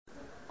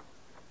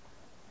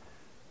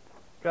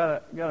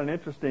Got an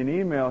interesting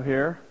email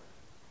here.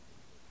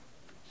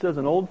 It says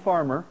an old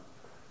farmer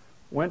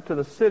went to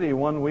the city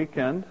one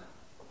weekend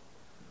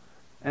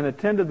and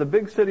attended the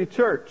big city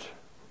church.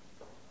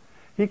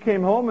 He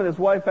came home and his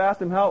wife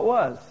asked him how it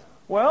was.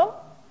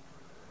 Well,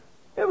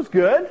 it was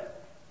good.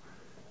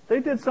 They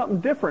did something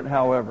different,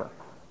 however.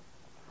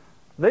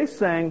 They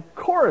sang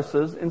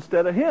choruses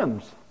instead of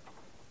hymns.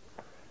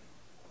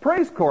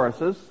 Praise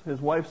choruses, his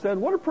wife said.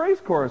 What are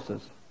praise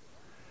choruses?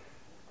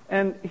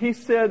 And he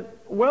said,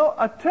 well,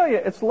 I tell you,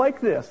 it's like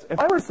this. If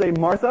I were to say,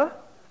 Martha,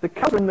 the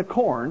cows are in the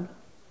corn,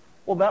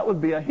 well, that would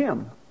be a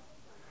hymn.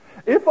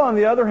 If, on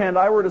the other hand,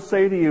 I were to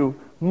say to you,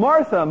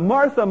 Martha,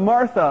 Martha,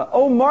 Martha,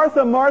 oh,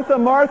 Martha, Martha,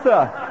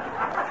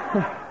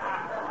 Martha.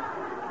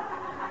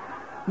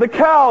 The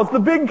cows, the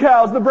big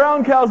cows, the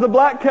brown cows, the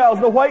black cows,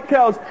 the white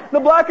cows, the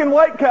black and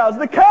white cows,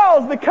 the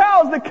cows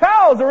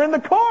are in the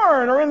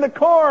corn, or in the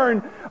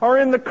corn, or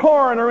in the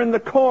corn, or in the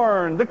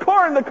corn. The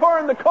corn, the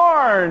corn, the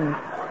corn.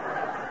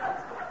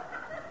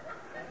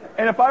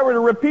 And if I were to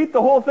repeat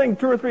the whole thing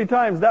 2 or 3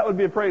 times, that would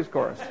be a praise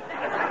chorus.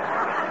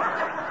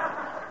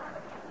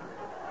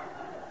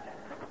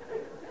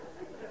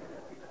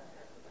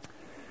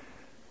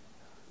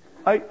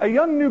 A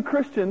young new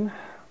Christian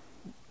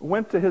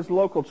went to his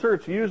local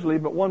church usually,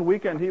 but one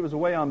weekend he was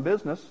away on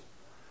business,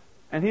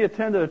 and he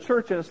attended a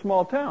church in a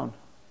small town.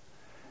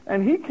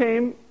 And he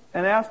came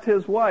and asked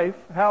his wife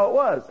how it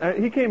was.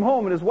 He came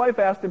home and his wife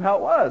asked him how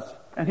it was.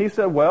 And he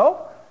said,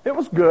 well, it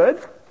was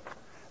good.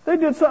 They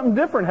did something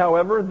different,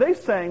 however. They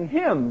sang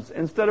hymns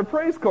instead of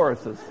praise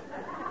choruses.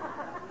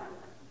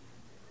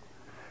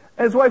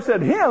 And his wife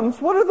said,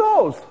 hymns? What are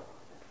those?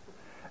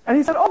 And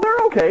he said, oh,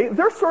 they're okay.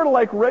 They're sort of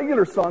like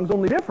regular songs,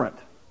 only different.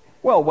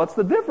 Well, what's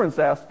the difference?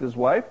 Asked his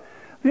wife.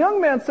 The young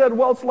man said,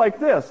 well, it's like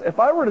this. If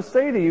I were to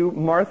say to you,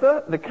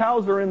 Martha, the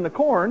cows are in the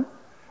corn,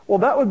 well,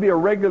 that would be a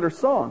regular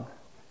song.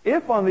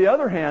 If, on the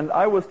other hand,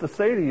 I was to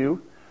say to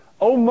you,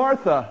 O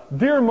Martha,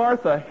 dear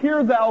Martha,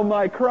 hear thou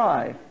my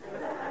cry.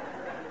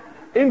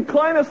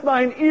 Inclinest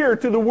thine ear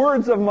to the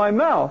words of my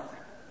mouth.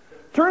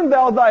 Turn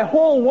thou thy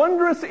whole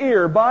wondrous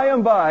ear by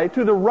and by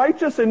to the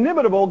righteous,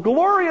 inimitable,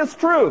 glorious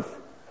truth.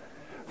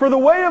 For the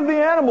way of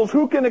the animals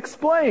who can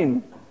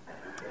explain?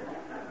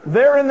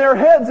 There in their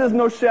heads is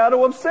no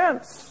shadow of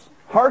sense.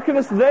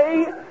 Hearkeneth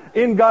they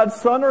in God's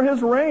sun or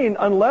his rain,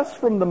 unless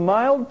from the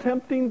mild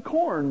tempting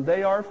corn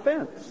they are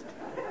fenced.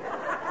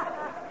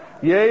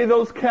 Yea,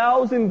 those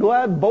cows in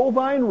glad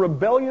bovine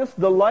rebellious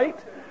delight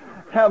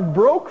have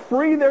broke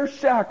free their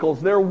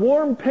shackles, their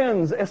warm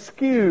pens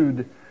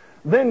eschewed.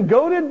 Then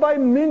goaded by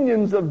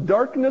minions of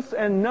darkness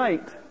and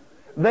night,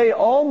 they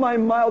all my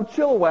mild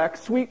chilliwack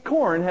sweet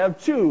corn have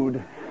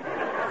chewed.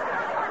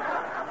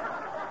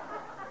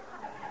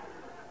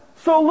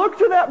 So look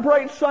to that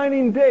bright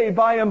shining day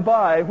by and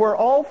by, where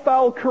all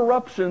foul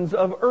corruptions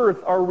of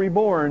earth are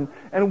reborn,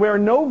 and where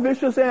no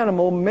vicious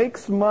animal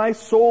makes my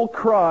soul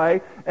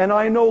cry, and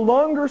I no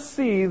longer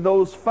see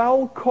those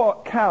foul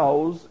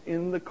cows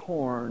in the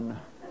corn.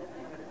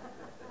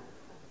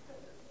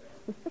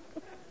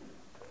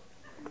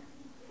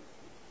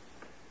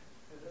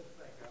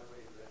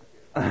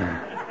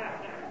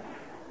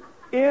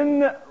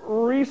 In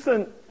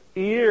recent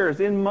years,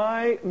 in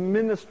my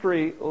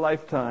ministry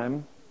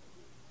lifetime,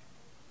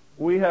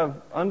 we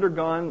have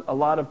undergone a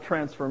lot of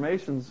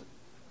transformations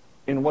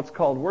in what's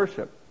called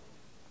worship.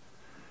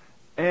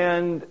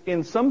 And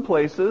in some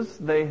places,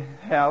 they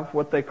have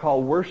what they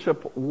call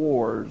worship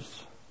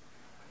wars,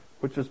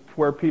 which is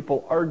where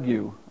people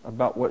argue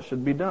about what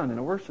should be done in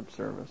a worship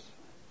service.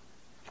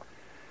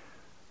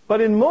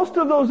 But in most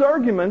of those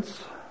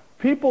arguments,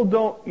 people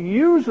don't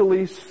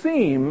usually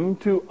seem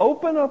to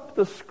open up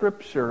the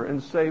Scripture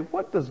and say,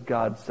 what does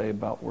God say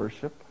about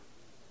worship?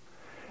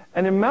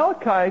 And in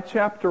Malachi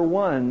chapter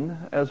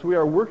 1, as we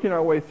are working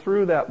our way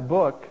through that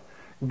book,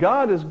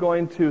 God is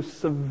going to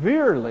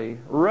severely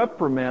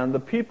reprimand the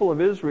people of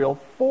Israel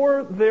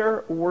for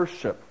their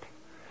worship.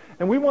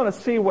 And we want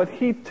to see what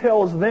He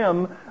tells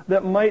them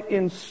that might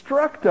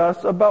instruct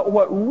us about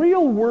what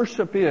real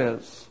worship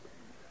is.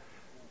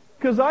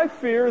 Because I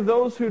fear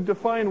those who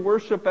define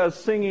worship as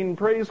singing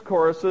praise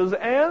choruses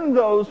and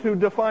those who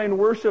define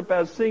worship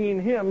as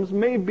singing hymns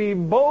may be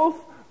both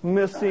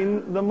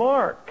missing the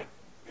mark,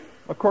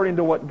 according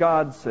to what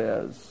God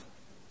says.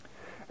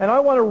 And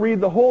I want to read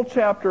the whole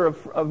chapter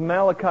of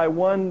Malachi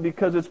 1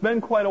 because it's been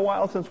quite a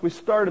while since we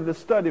started this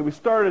study. We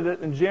started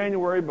it in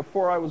January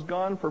before I was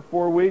gone for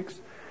 4 weeks.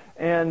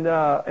 And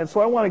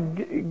so I want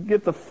to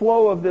get the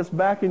flow of this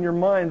back in your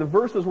mind. The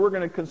verses we're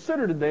going to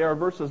consider today are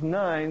verses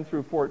 9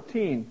 through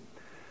 14.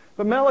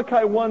 But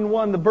Malachi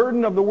 1:1, the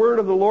burden of the word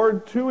of the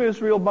Lord to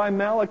Israel by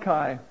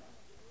Malachi.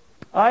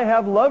 I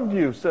have loved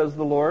you, says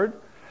the Lord.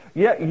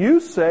 Yet you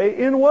say,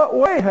 in what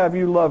way have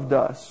you loved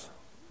us?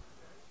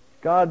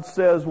 God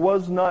says,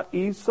 was not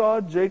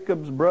Esau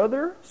Jacob's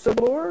brother, said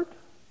the Lord?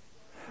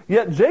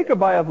 Yet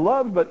Jacob I have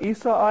loved, but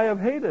Esau I have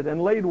hated,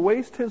 and laid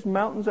waste his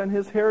mountains and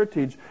his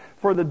heritage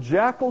for the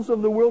jackals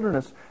of the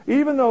wilderness.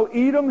 Even though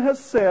Edom has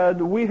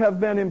said, we have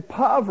been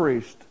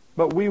impoverished,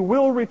 but we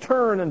will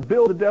return and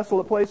build the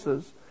desolate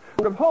places.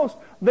 of hosts,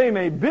 they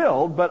may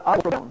build, but I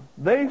will throw down.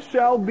 They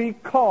shall be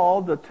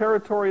called the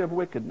territory of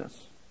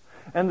wickedness,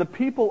 and the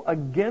people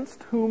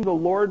against whom the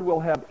Lord will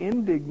have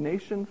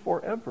indignation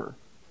forever.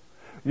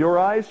 Your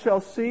eyes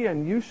shall see,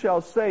 and you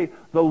shall say,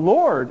 the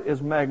Lord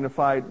is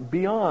magnified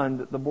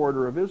beyond the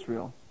border of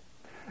Israel.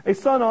 A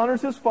son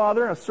honors his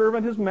father, a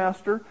servant his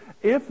master.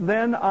 If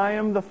then I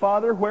am the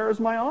father, where is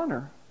my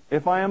honor?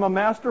 If I am a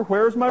master,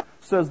 where is my,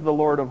 says the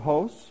Lord of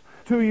hosts?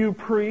 To you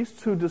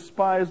priests who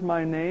despise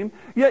my name.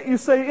 Yet you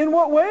say, in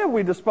what way have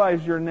we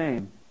despised your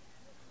name?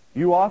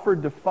 You offer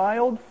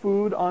defiled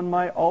food on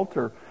my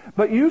altar.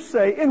 But you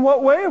say, in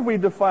what way have we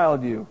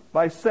defiled you?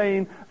 By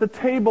saying, the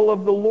table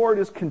of the Lord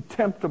is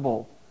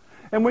contemptible.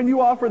 And when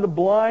you offer the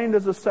blind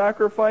as a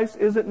sacrifice,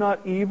 is it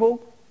not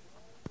evil?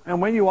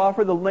 And when you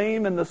offer the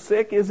lame and the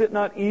sick, is it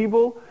not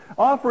evil?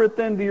 Offer it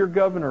then to your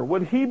governor.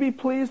 Would he be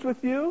pleased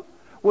with you?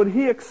 Would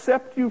he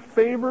accept you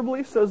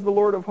favorably, says the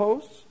Lord of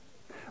hosts?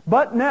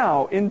 But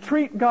now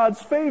entreat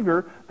God's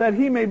favor, that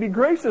he may be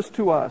gracious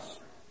to us.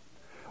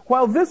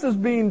 While this is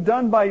being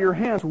done by your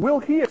hands, will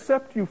he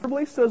accept you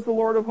favorably, says the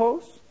Lord of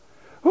hosts?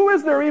 Who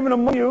is there even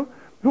among you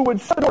who would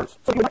shut the doors,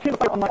 so you would not kindle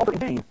fire on my altar in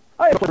vain?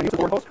 I have declared, says the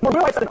Lord of hosts, nor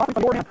will I set an offering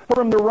on your hand. For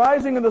from the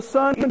rising of the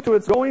sun even to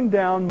its going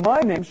down,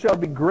 my name shall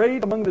be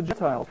great among the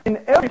Gentiles.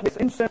 In every place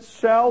incense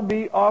shall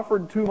be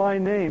offered to my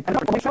name, and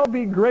it shall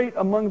be great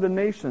among the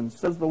nations,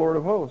 says the Lord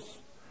of hosts.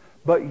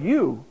 But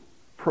you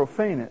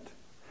profane it,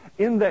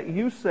 in that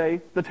you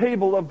say, the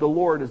table of the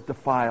Lord is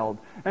defiled,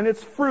 and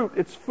its fruit,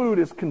 its food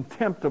is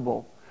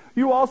contemptible.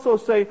 You also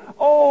say,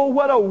 oh,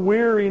 what a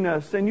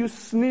weariness, and you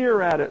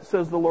sneer at it,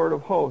 says the Lord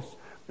of hosts.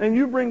 And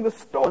you bring the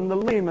stolen, the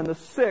lame, and the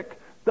sick,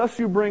 thus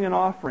you bring an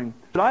offering.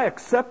 Should I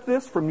accept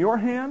this from your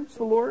hands,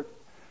 the Lord?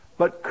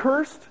 But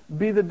cursed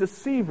be the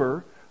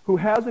deceiver who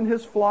has in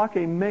his flock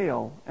a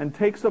male, and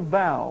takes a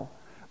vow,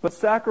 but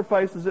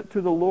sacrifices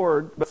to the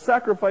Lord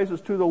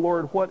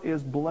what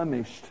is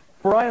blemished.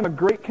 For I am a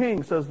great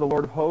king, says the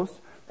Lord of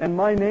hosts, and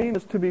my name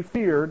is to be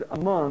feared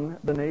among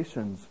the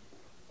nations.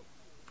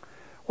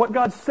 What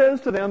God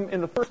says to them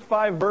in the first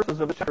 5 verses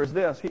of the chapter is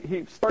this.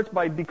 He starts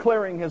by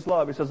declaring his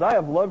love. He says, I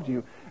have loved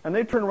you. And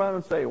they turn around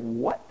and say,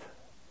 what?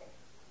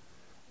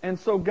 And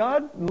so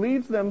God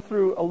leads them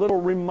through a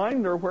little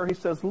reminder where he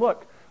says,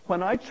 look,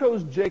 when I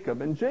chose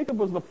Jacob, and Jacob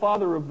was the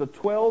father of the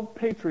 12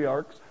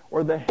 patriarchs,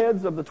 or the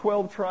heads of the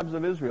 12 tribes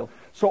of Israel.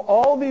 So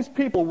all these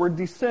people were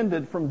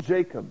descended from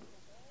Jacob.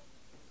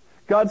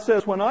 God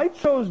says, when I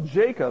chose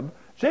Jacob,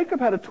 Jacob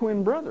had a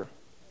twin brother.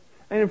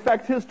 And in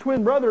fact, his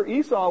twin brother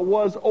Esau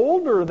was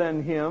older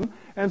than him.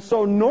 And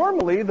so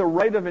normally the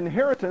right of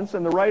inheritance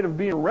and the right of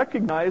being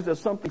recognized as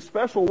something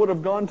special would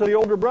have gone to the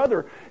older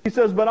brother. He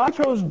says, but I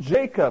chose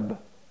Jacob.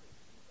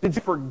 Did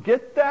you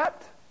forget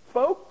that,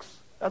 folks?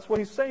 That's what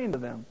he's saying to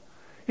them.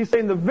 He's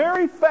saying the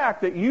very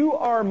fact that you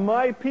are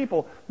my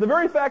people, the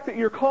very fact that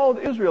you're called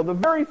Israel, the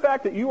very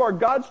fact that you are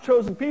God's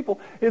chosen people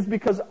is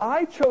because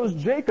I chose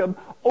Jacob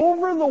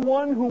over the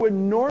one who would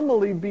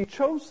normally be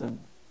chosen.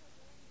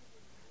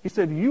 He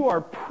said, you are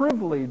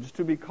privileged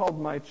to be called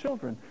my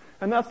children.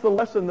 And that's the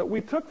lesson that we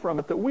took from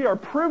it, that we are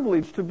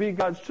privileged to be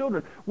God's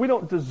children. We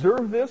don't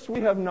deserve this.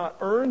 We have not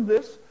earned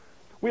this.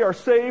 We are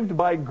saved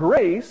by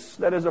grace,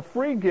 that is a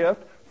free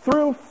gift,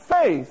 through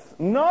faith,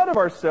 not of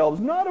ourselves,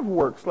 not of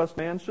works, lest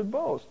man should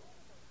boast.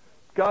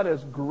 God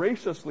has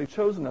graciously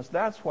chosen us.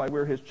 That's why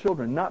we're his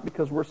children, not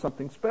because we're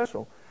something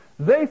special.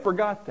 They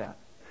forgot that.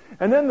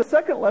 And then the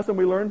second lesson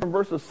we learned from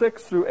verses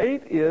 6 through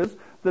 8 is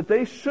that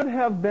they should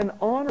have been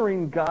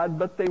honoring God,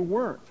 but they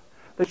weren't.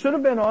 They should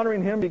have been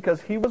honoring him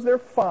because he was their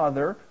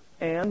father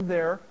and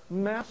their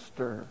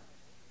master.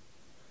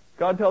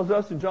 God tells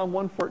us in John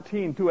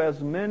 1:18, to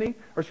as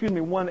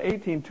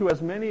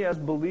many as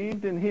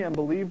believed in him,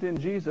 believed in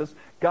Jesus,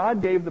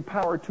 God gave the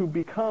power to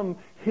become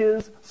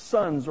his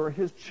sons or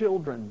his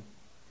children.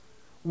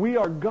 We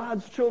are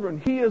God's children.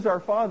 He is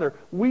our Father.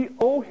 We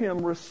owe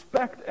him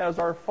respect as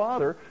our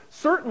Father,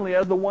 certainly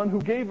as the one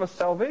who gave us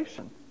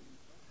salvation.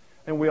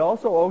 And we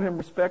also owe him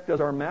respect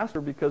as our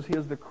Master because he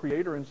is the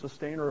creator and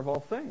sustainer of all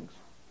things.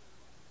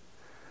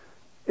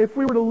 If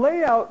we were to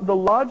lay out the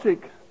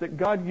logic that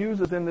God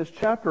uses in this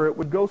chapter, it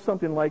would go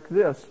something like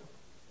this.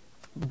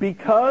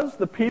 Because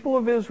the people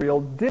of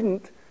Israel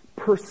didn't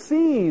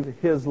perceive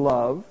his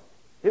love,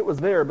 it was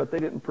there, but they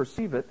didn't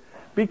perceive it.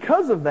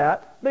 Because of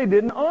that, they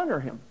didn't honor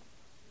him.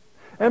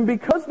 And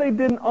because they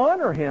didn't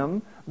honor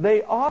him,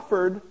 they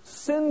offered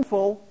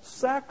sinful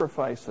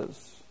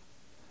sacrifices.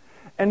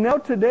 And now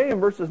today in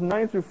verses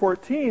 9 through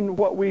 14,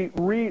 what we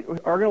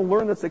are going to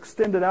learn that's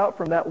extended out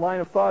from that line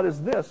of thought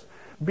is this.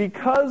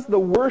 Because the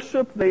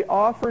worship they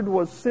offered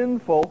was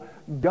sinful,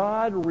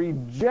 God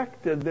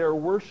rejected their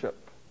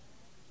worship.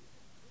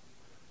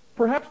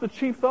 Perhaps the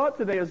chief thought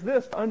today is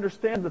this, to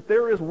understand that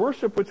there is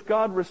worship which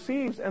God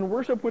receives and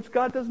worship which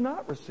God does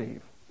not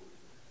receive.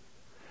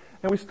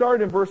 And we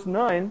start in verse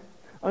 9,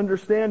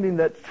 understanding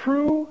that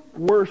true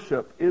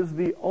worship is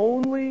the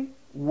only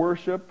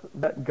worship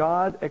that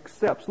God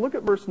accepts. Look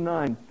at verse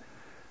 9.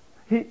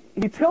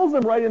 he tells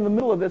them right in the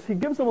middle of this, he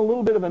gives them a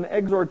little bit of an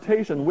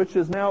exhortation, which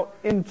is now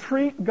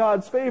entreat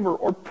God's favor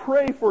or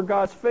pray for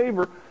God's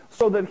favor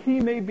so that he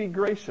may be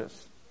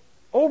gracious.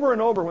 Over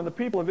and over, when the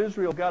people of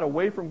Israel got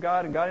away from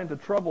God and got into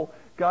trouble,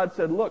 God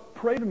said, look,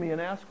 pray to me and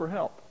ask for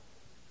help.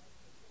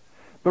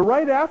 But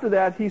right after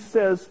that, he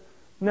says,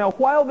 now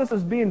while this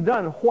is being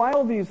done,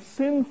 while these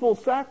sinful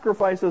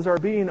sacrifices are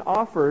being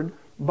offered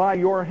by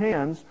your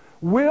hands,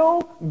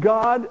 will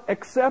God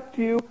accept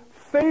you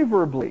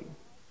favorably,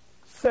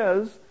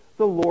 says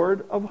the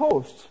Lord of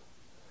hosts.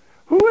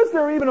 Who is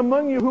there even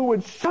among you who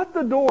would shut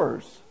the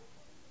doors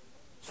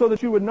so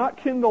that you would not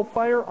kindle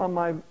fire on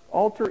my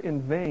altar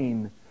in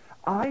vain?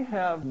 I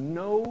have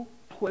no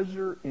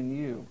pleasure in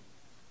you.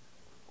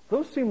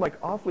 Those seem like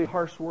awfully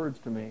harsh words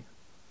to me.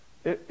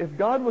 If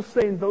God was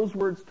saying those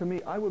words to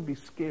me, I would be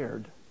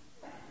scared.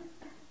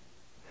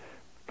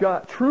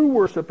 True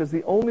worship is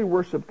the only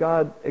worship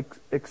God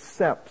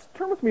accepts.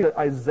 Turn with me to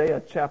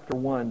Isaiah chapter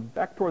 1.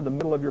 Back toward the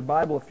middle of your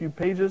Bible, a few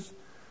pages.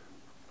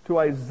 To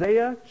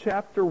Isaiah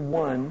chapter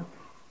 1,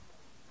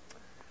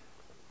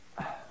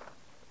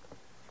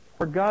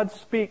 where God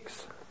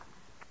speaks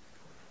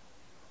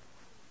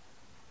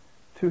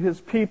to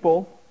his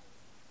people.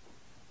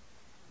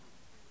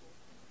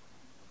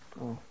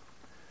 Oh,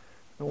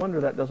 no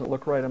wonder that doesn't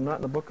look right. I'm not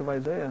in the book of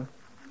Isaiah.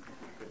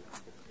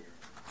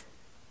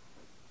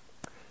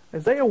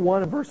 Isaiah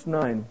 1 and verse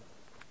 9.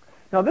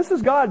 Now this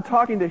is God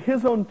talking to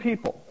his own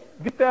people.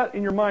 Get that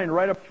in your mind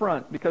right up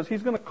front, because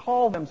he's going to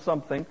call them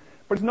something,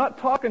 but he's not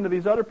talking to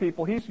these other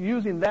people. He's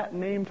using that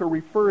name to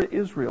refer to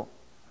Israel.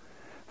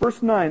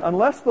 Verse 9,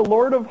 unless the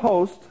Lord of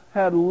hosts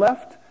had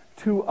left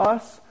to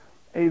us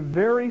a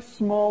very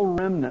small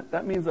remnant,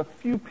 that means a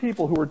few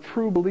people who were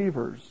true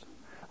believers.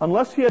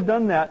 Unless he had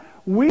done that,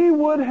 we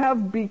would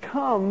have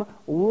become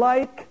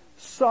like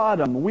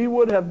Sodom. We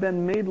would have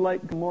been made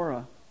like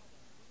Gomorrah.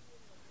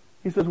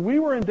 He says we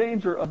were in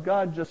danger of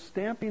God just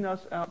stamping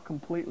us out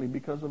completely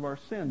because of our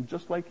sin,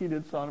 just like he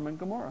did Sodom and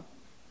Gomorrah.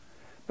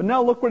 But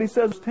now look what he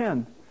says,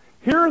 10.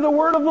 Hear the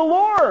word of the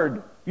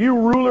Lord, you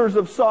rulers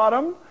of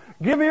Sodom.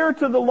 Give ear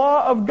to the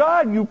law of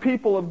God, you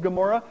people of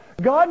Gomorrah.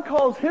 God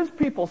calls his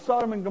people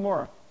Sodom and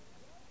Gomorrah.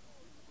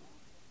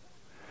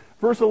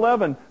 Verse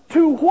 11,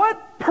 to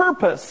what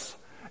purpose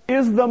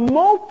is the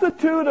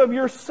multitude of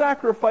your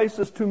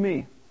sacrifices to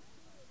me,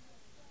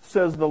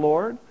 says the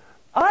Lord?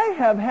 I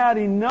have had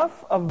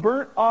enough of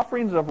burnt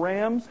offerings of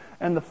rams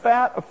and the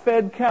fat of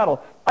fed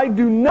cattle. I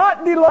do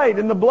not delight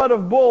in the blood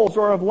of bulls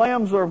or of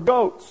lambs or of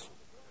goats.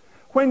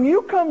 When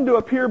you come to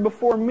appear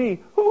before me,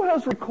 who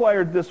has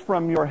required this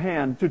from your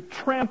hand, to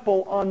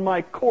trample on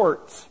my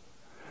courts?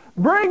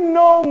 Bring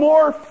no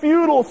more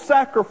futile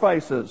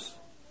sacrifices.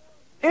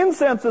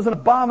 Incense is an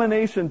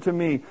abomination to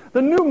me.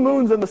 The new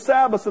moons and the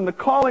Sabbaths and the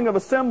calling of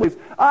assemblies.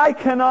 I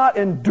cannot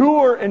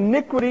endure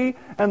iniquity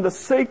and the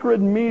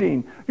sacred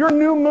meeting. Your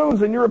new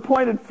moons and your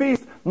appointed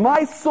feasts,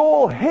 my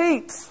soul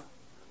hates.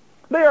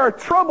 They are a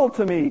trouble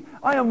to me.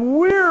 I am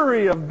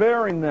weary of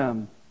bearing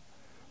them.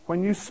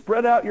 When you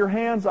spread out your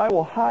hands, I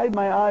will hide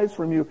my eyes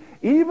from you.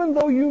 Even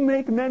though you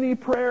make many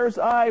prayers,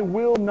 I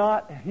will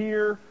not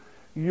hear.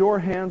 Your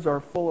hands are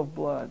full of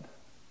blood.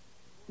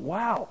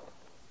 Wow.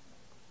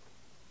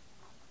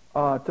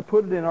 To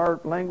put it in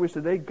our language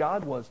today,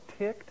 God was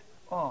ticked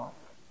off.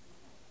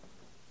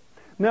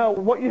 Now,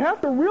 what you have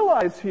to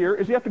realize here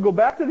is you have to go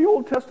back to the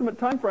Old Testament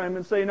time frame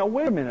and say, now,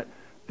 wait a minute.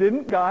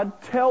 Didn't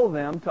God tell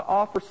them to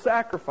offer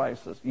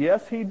sacrifices?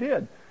 Yes, he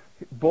did.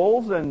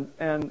 Bulls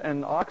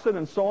and oxen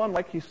and so on,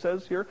 like he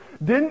says here.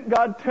 Didn't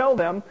God tell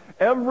them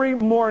every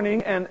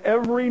morning and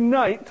every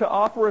night to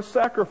offer a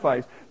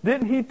sacrifice?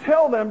 Didn't he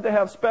tell them to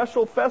have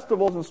special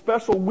festivals and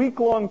special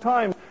week-long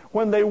times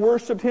when they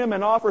worshiped him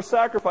and offer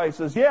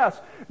sacrifices? Yes.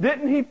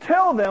 Didn't he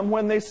tell them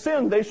when they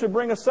sinned they should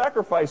bring a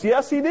sacrifice?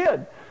 Yes, he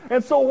did.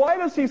 And so why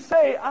does he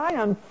say, I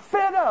am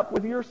fed up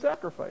with your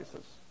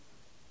sacrifices?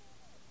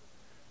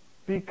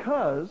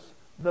 Because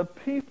the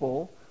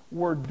people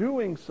were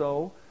doing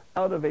so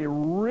out of a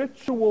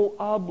ritual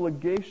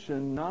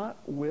obligation, not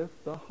with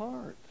the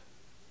heart.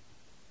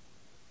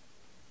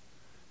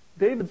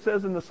 David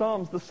says in the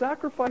Psalms, the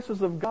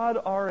sacrifices of God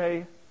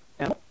are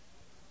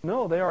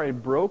no, they are a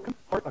broken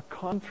heart, a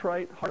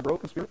contrite heart, a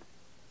broken spirit.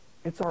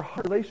 It's our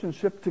heart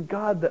relationship to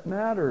God that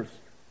matters.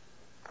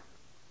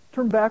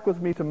 Turn back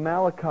with me to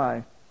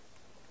Malachi.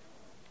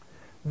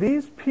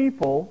 These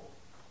people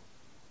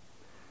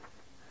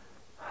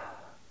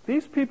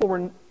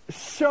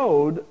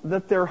showed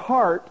that their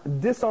heart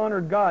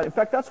dishonored God. In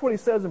fact, that's what he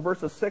says in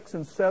verses 6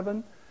 and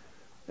 7.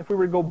 If we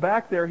were to go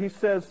back there, he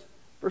says,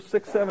 verse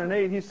 6, 7, and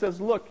 8, he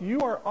says, look, you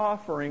are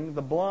offering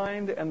the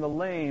blind and the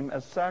lame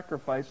as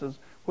sacrifices,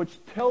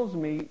 which tells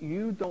me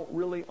you don't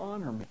really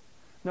honor me.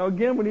 Now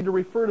again, we need to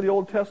refer to the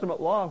Old Testament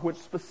law, which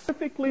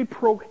specifically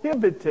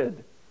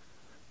prohibited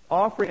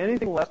offering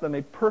anything less than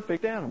a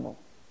perfect animal.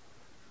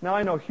 Now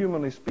I know,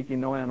 humanly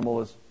speaking, no animal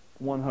is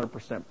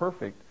 100%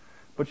 perfect.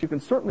 But you can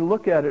certainly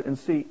look at it and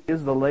see,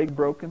 is the leg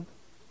broken?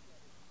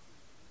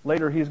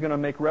 Later he's going to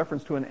make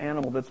reference to an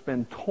animal that's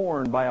been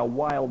torn by a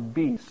wild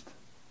beast.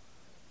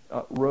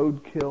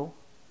 Roadkill.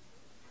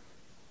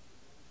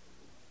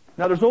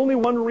 Now, there's only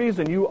one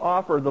reason you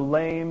offer the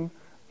lame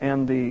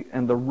and the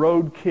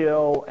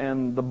roadkill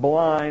and the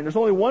blind. There's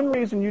only one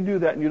reason you do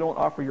that and you don't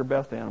offer your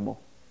best animal.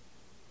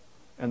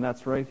 And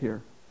that's right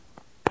here.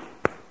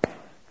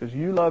 Because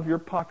you love your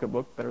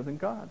pocketbook better than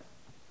God.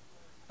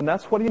 And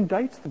that's what he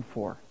indicts them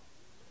for.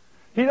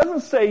 He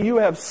doesn't say you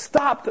have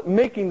stopped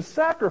making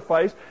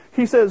sacrifice.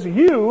 He says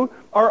you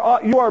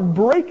are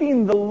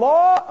breaking the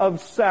law of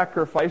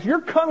sacrifice.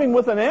 You're coming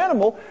with an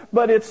animal,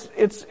 but it's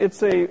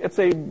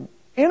a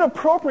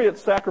inappropriate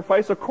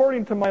sacrifice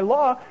according to my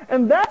law,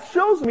 and that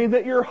shows me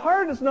that your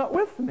heart is not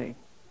with me.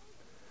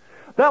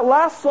 That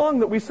last song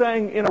that we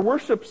sang in our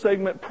worship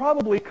segment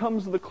probably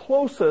comes the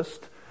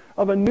closest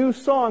of a new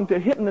song to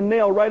hitting the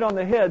nail right on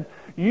the head.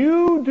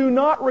 You do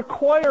not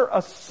require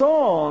a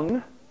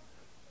song.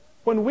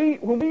 When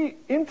we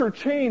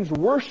interchange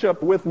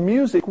worship with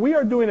music, we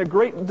are doing a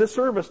great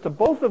disservice to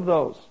both of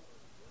those.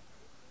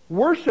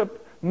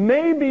 Worship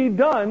may be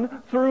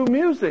done through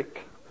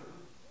music,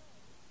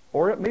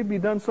 or it may be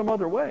done some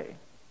other way.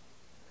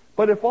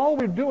 But if all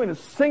we're doing is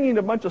singing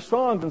a bunch of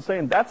songs and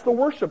saying that's the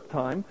worship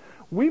time,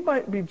 we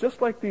might be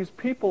just like these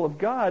people of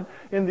God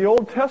in the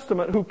Old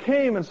Testament who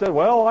came and said,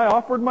 well, I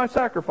offered my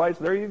sacrifice.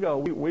 There you go.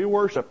 We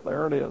worship.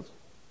 There it is.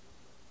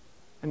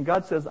 And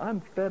God says,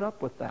 I'm fed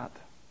up with that.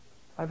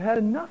 I've had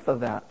enough of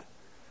that.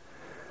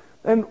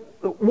 And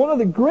one of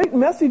the great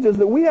messages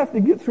that we have to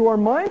get through our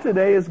mind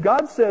today is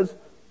God says,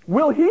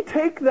 will he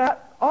take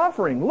that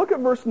offering? Look at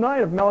verse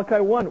 9 of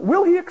Malachi 1.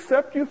 Will he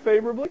accept you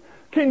favorably?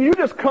 Can you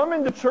just come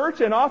into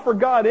church and offer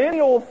God any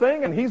old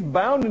thing and he's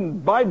bound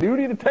and by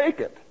duty to take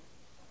it?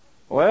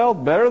 Well,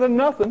 better than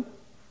nothing.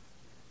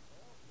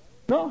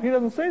 No, he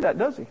doesn't say that,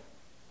 does he?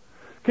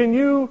 Can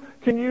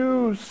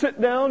you sit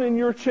down in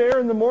your chair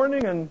in the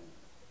morning and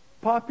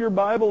pop your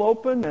Bible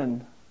open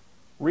and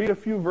read a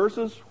few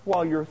verses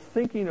while you're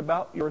thinking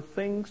about your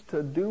things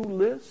to do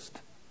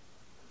list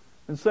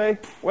and say,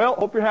 well,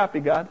 hope you're happy,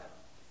 God.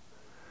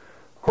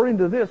 According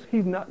to this,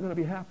 he's not going to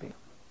be happy.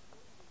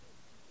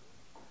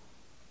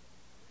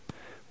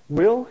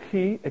 Will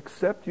he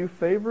accept you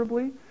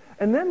favorably?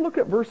 And then look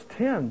at verse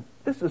 10.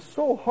 This is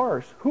so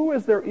harsh. Who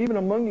is there even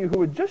among you who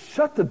would just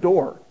shut the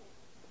door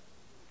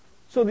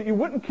so that you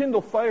wouldn't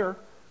kindle fire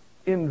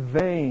in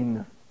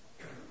vain?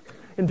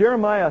 In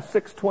Jeremiah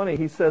 6:20,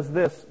 he says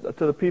this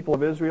to the people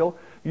of Israel,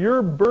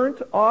 your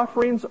burnt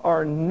offerings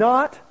are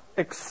not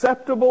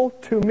acceptable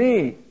to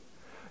me.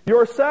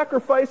 Your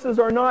sacrifices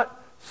are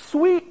not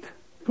sweet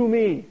to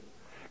me.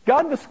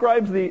 God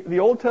describes the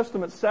Old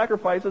Testament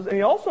sacrifices, and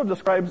he also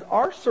describes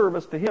our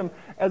service to him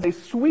as a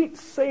sweet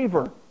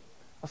savor,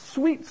 a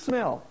sweet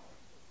smell.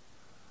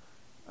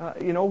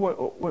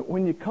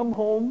 When you come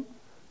home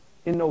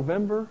in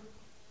November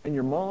and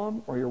your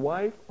mom or your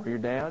wife or your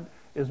dad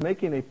is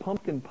making a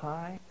pumpkin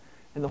pie,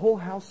 and the whole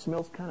house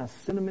smells kind of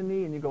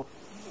cinnamony, and you go,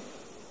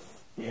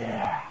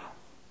 yeah.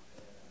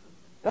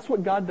 That's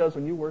what God does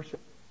when you worship.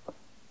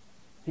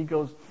 He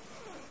goes,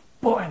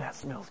 boy, that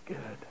smells good.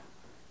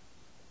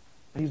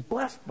 And he's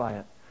blessed by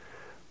it.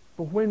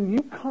 But when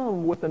you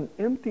come with an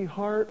empty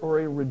heart or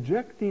a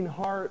rejecting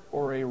heart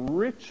or a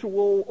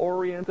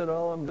ritual-oriented,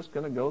 oh, I'm just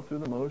going to go through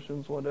the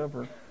motions,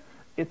 whatever,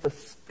 it's a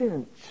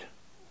stench.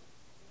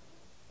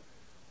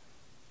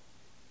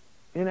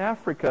 In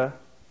Africa,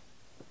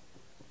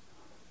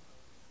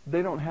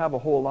 they don't have a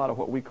whole lot of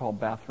what we call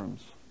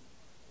bathrooms.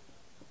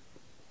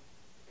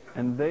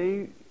 And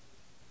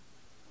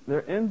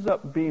there ends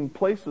up being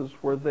places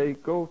where they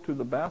go to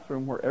the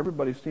bathroom where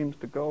everybody seems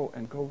to go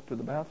to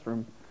the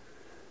bathroom,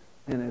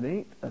 and it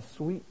ain't a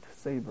sweet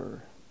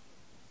savor.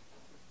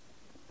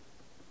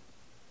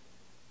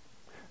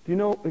 Do you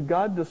know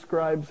God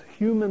describes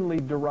humanly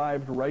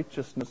derived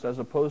righteousness as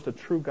opposed to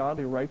true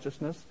godly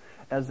righteousness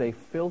as a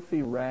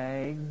filthy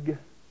rag?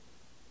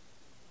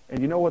 And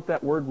you know what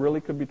that word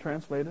really could be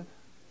translated?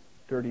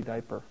 Dirty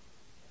diaper.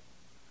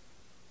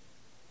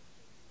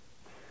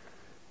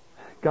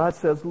 God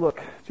says,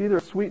 look, it's either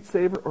a sweet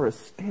savor or a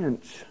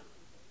stench.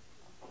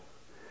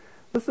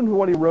 Listen to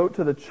what he wrote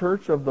to the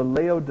church of the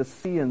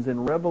Laodiceans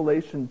in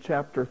Revelation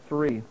chapter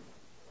 3.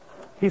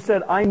 He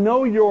said, I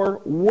know your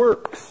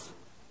works,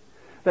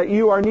 that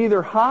you are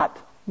neither hot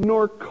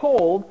nor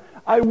cold.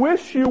 I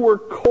wish you were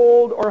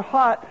cold or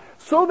hot.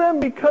 So then,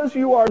 because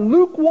you are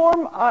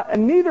lukewarm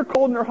and neither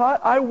cold nor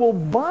hot, I will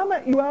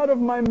vomit you out of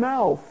my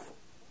mouth.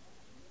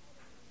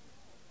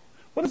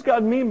 What does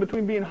God mean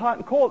between being hot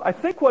and cold? I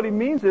think what he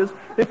means is,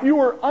 if you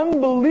were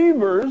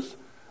unbelievers,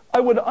 I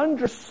would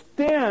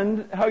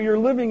understand how you're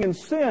living in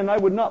sin. I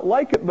would not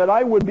like it, but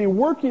I would be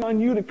working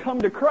on you to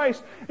come to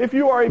Christ. If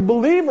you are a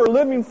believer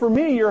living for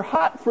me, you're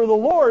hot for the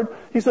Lord.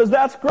 He says,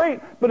 that's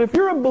great. But if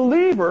you're a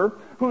believer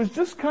who's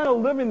just kind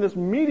of living this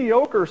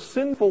mediocre,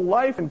 sinful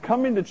life and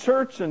coming to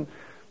church and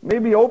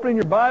maybe opening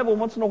your Bible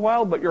once in a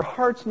while, but your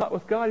heart's not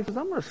with God, he says,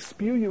 I'm going to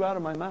spew you out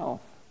of my mouth.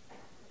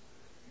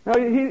 Now,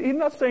 he's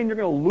not saying you're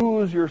going to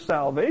lose your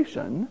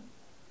salvation,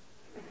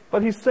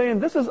 but he's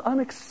saying this is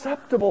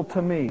unacceptable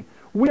to me.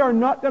 We are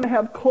not going to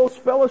have close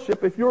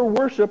fellowship if your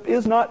worship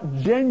is not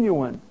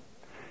genuine.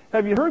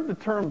 Have you heard the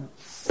term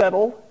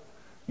settle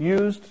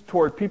used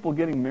toward people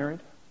getting married?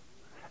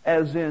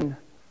 As in,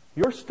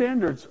 your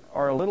standards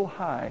are a little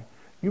high.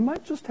 You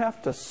might just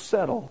have to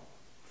settle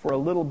for a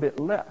little bit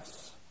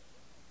less.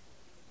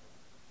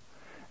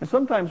 And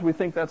sometimes we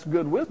think that's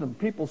good wisdom.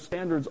 People's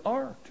standards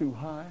are too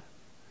high.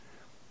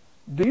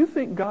 Do you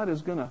think God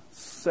is going to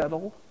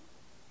settle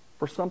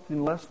for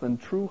something less than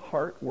true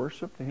heart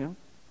worship to Him?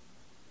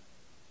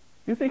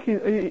 Do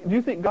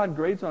you think God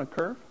grades on a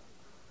curve?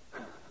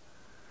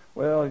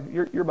 Well,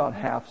 you're about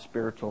half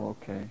spiritual,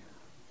 okay.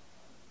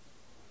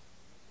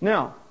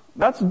 Now,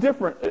 that's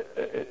different.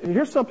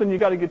 Here's something you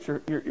got to get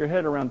your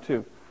head around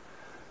too.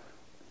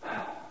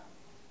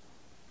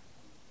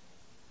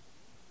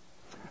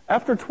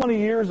 After 20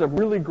 years of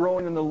really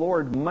growing in the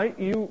Lord, might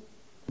you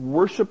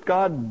worship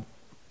God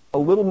a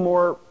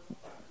little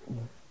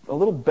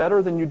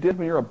better than you did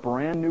when you're a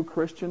brand new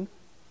Christian?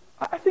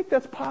 I think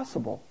that's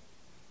possible.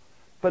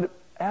 But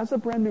as a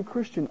brand new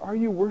Christian, are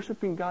you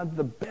worshiping God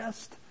the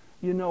best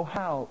you know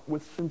how,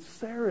 with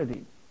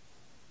sincerity?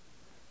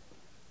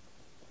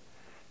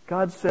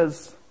 God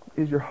says,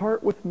 is your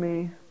heart with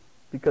me?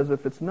 Because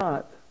if it's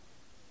not,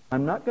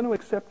 I'm not going to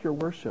accept your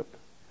worship.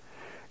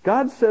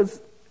 God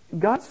says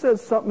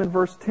something in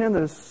verse 10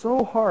 that is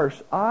so harsh.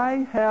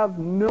 I have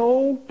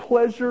no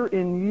pleasure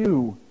in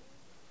you,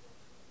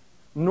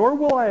 nor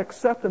will I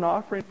accept an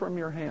offering from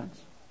your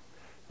hands.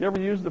 You ever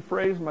use the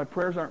phrase, my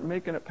prayers aren't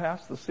making it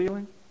past the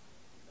ceiling?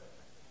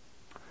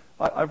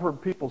 I've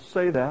heard people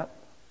say that.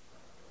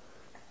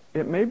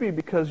 It may be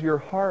because your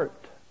heart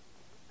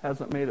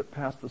hasn't made it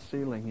past the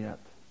ceiling yet.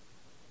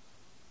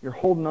 You're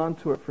holding on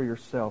to it for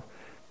yourself.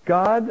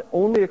 God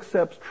only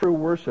accepts true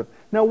worship.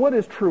 Now, what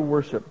is true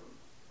worship?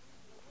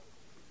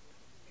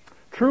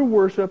 True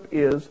worship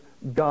is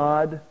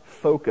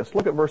God-focused.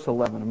 Look at verse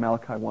 11 of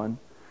Malachi 1.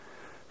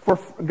 For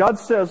God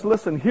says,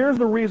 listen, here's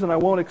the reason I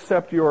won't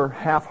accept your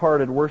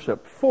half-hearted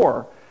worship.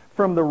 For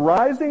from the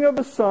rising of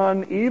the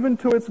sun even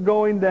to its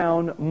going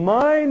down,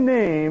 my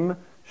name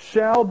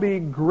shall be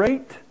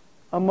great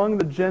among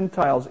the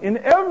Gentiles. In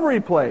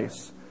every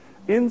place,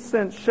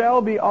 incense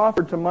shall be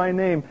offered to my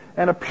name,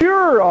 and a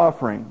pure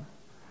offering.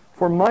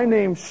 For my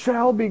name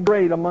shall be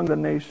great among the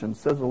nations,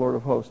 says the Lord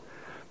of hosts.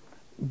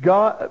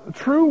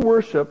 True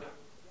worship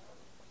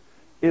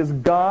is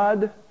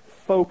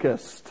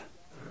God-focused.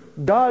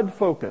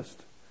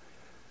 God-focused.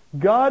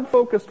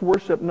 God-focused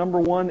worship, number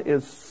one,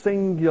 is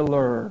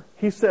singular.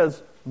 He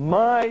says,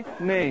 my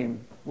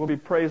name will be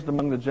praised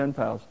among the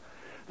Gentiles.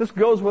 This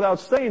goes without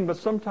saying, but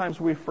sometimes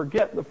we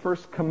forget the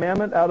first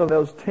commandment out of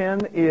those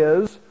 10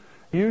 is,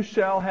 you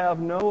shall have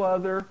no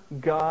other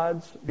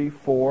gods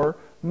before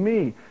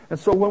me. And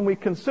so when we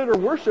consider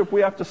worship,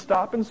 we have to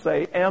stop and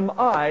say, am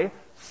I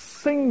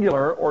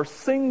singular or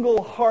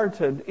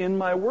single-hearted in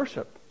my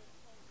worship?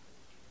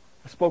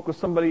 I spoke with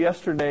somebody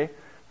yesterday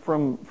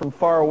from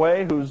far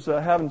away who's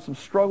having some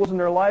struggles in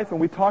their life, and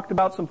we talked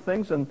about some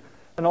things, and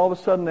all of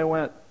a sudden they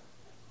went,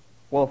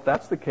 well, if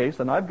that's the case,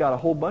 then I've got a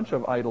whole bunch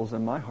of idols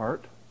in my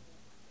heart.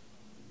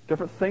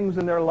 Different things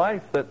in their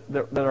life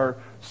that are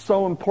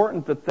so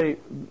important that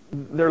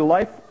their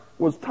life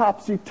was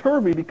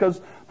topsy-turvy because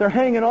they're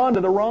hanging on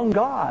to the wrong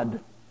God.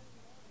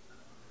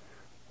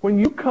 When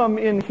you come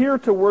in here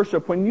to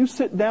worship, when you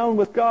sit down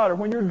with God, or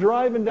when you're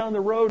driving down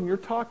the road and you're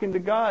talking to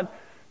God,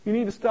 you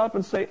need to stop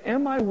and say,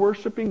 am I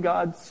worshiping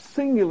God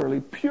singularly,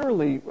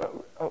 purely,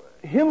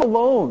 Him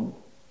alone?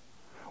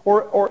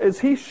 Or is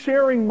He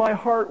sharing my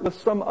heart with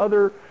some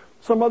other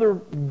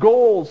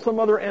goals, some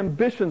other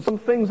ambitions, some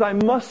things I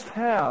must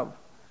have?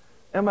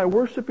 Am I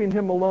worshiping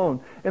Him alone?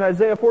 In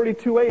Isaiah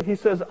 42:8, He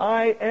says,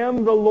 I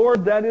am the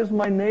Lord, that is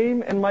my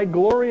name, and my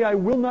glory I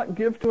will not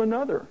give to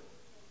another.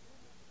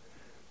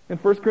 In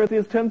 1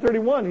 Corinthians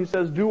 10:31, He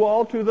says, do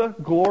all to the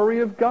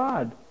glory of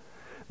God.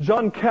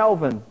 John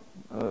Calvin,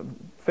 a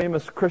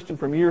famous Christian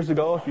from years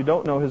ago, if you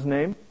don't know his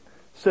name,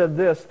 said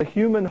this, the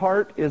human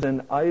heart is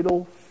an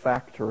idol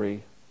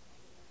factory.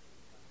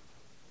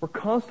 We're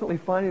constantly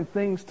finding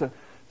things to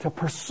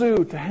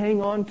pursue, to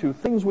hang on to,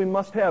 things we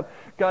must have.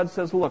 God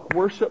says, look,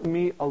 worship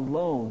me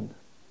alone.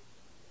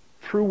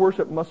 True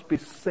worship must be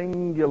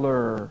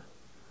singular.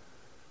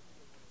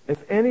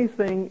 If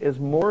anything is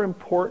more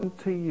important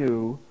to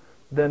you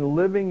than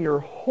living your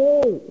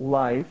whole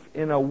life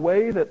in a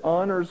way that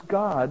honors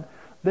God,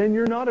 then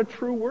you're not a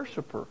true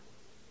worshiper.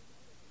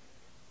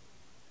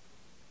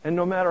 And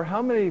no matter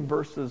how many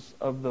verses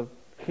of the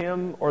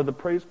hymn or the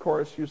praise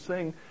chorus you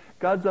sing,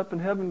 God's up in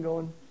heaven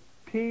going,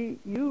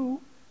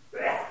 P.U.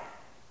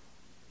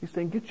 He's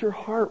saying, get your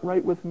heart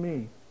right with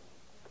me.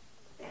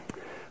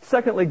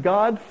 Secondly,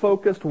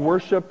 God-focused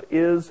worship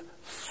is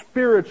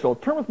spiritual.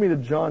 Turn with me to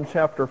John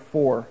chapter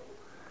 4.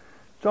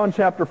 John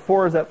chapter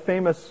 4 is that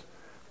famous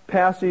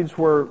passage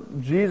where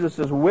Jesus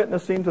is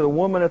witnessing to the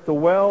woman at the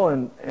well,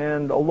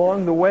 and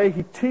along the way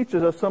he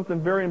teaches us something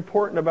very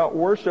important about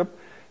worship.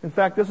 In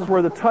fact, this is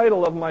where the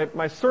title of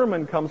my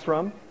sermon comes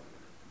from.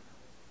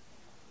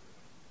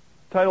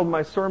 Titled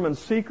my sermon,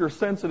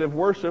 Seeker-Sensitive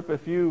Worship.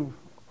 If you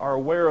are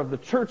aware of the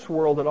church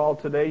world at all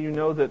today, you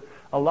know that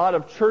a lot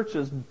of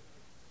churches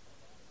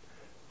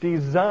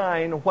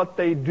design what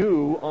they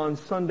do on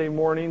Sunday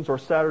mornings or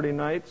Saturday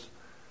nights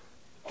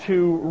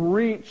to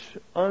reach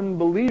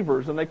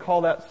unbelievers, and they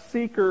call that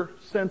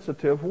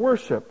seeker-sensitive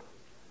worship.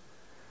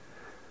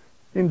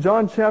 In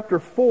John chapter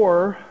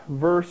 4,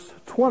 verse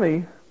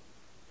 20,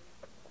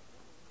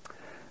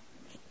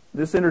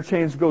 this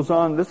interchange goes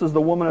on. This is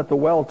the woman at the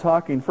well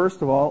talking.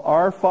 First of all,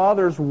 our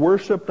fathers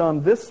worshipped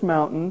on this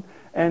mountain,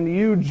 and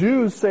you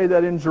Jews say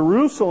that in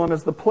Jerusalem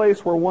is the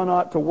place where one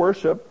ought to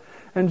worship.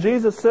 And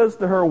Jesus says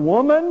to her,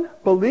 Woman,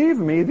 believe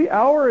me, the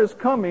hour is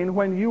coming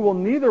when you will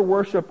neither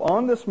worship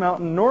on this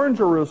mountain nor in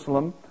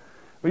Jerusalem.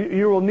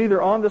 You will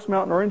neither on this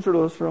mountain nor in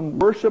Jerusalem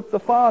worship the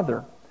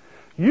Father.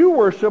 You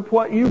worship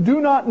what you do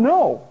not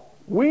know.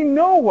 We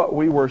know what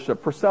we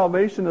worship, for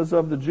salvation is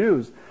of the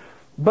Jews.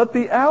 But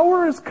the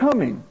hour is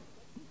coming,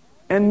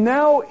 and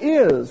now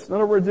is. In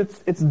other words,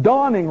 it's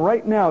dawning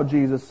right now,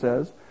 Jesus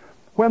says,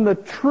 when the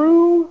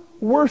true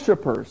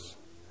worshipers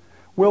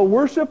will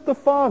worship the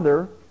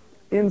Father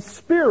in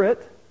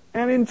spirit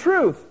and in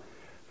truth.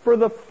 For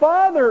the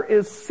Father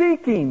is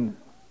seeking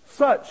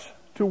such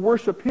to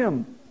worship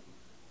Him.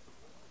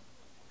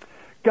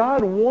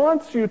 God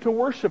wants you to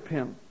worship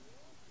Him.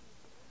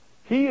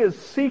 He is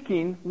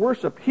seeking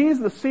worship. He's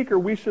the seeker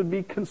we should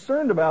be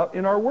concerned about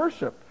in our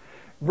worship.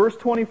 Verse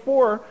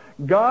 24,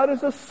 God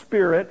is a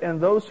spirit,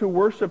 and those who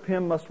worship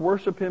Him must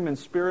worship Him in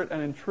spirit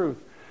and in truth.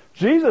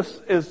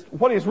 Jesus is,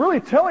 what He's really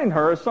telling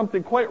her is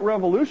something quite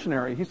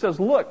revolutionary. He says,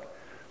 look,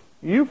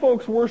 you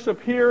folks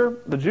worship here,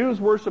 the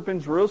Jews worship in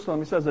Jerusalem.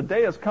 He says a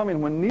day is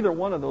coming when neither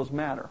one of those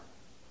matter.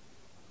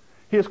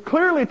 He is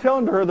clearly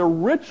telling to her the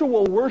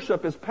ritual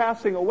worship is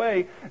passing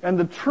away and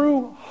the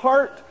true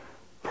heart,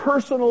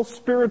 personal,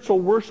 spiritual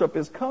worship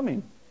is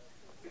coming.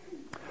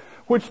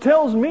 Which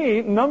tells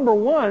me, number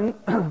one,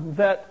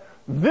 that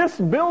this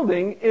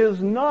building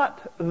is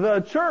not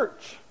the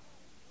church.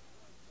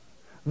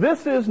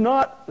 This is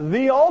not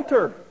the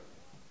altar.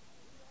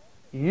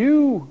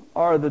 You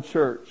are the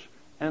church.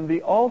 And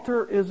the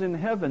altar is in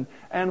heaven.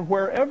 And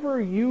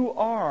wherever you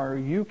are,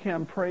 you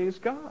can praise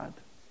God.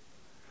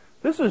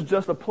 This is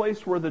just a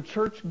place where the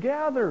church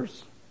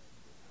gathers.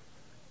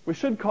 We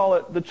should call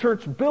it the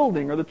church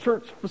building or the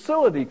church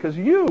facility, because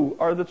you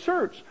are the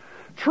church.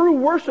 True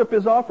worship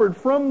is offered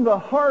from the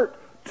heart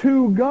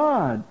to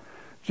God.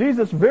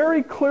 Jesus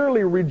very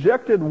clearly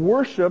rejected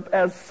worship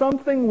as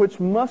something which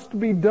must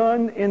be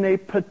done in a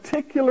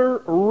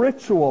particular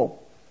ritual.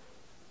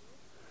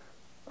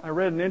 I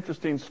read an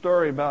interesting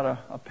story about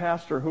a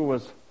pastor who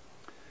was,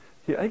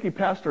 I think he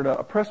pastored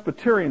a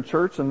Presbyterian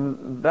church,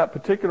 and that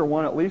particular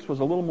one at least was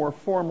a little more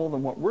formal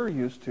than what we're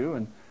used to,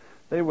 and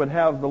they would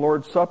have the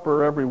Lord's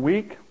Supper every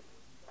week,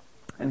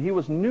 and he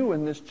was new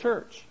in this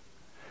church.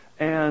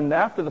 And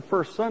after the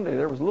first Sunday,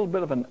 there was a little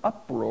bit of an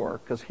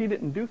uproar because he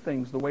didn't do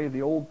things the way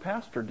the old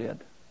pastor did.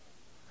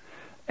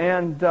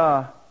 And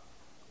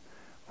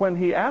when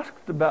he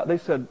asked about, they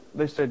said,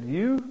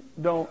 you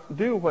don't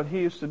do what he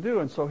used to do.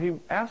 And so he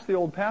asked the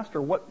old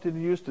pastor, what did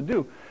he used to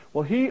do?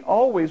 Well, he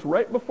always,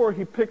 right before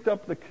he picked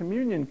up the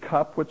communion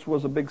cup, which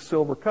was a big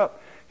silver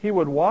cup, he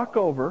would walk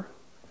over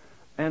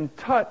and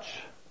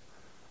touch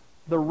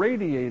the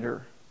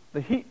radiator,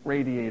 the heat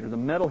radiator, the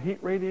metal heat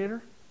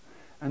radiator,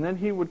 and then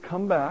he would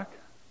come back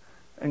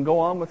and go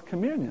on with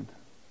communion.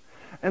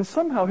 And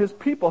somehow his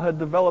people had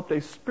developed a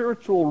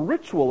spiritual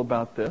ritual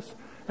about this,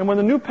 and when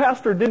the new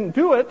pastor didn't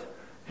do it,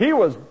 he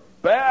was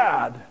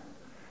bad.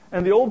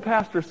 And the old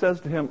pastor says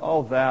to him,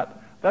 oh,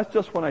 that's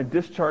just when I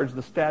discharge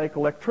the static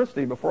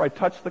electricity before I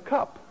touch the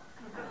cup.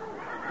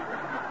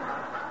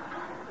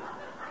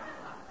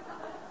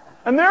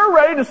 And they're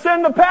ready to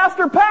send the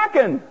pastor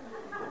packing.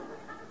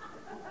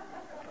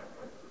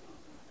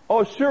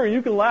 Oh, sure,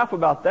 you can laugh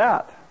about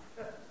that.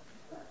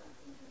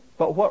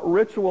 But what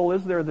ritual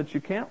is there that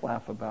you can't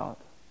laugh about?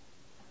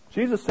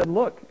 Jesus said,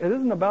 look, it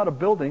isn't about a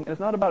building,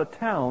 it's not about a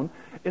town,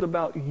 it's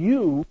about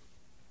you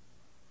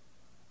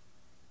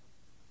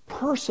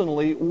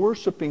personally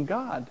worshiping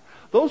God.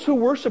 Those who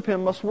worship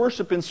Him must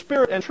worship in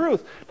spirit and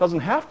truth.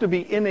 Doesn't have to be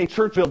in a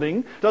church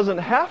building, doesn't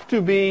have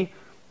to be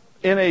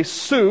in a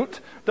suit,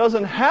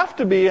 doesn't have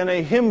to be in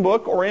a hymn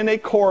book or in a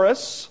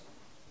chorus.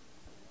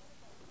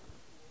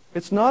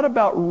 It's not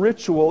about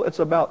ritual, it's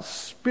about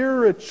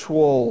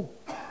spiritual.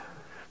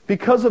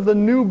 Because of the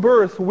new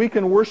birth, we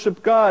can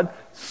worship God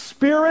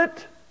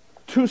spirit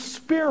to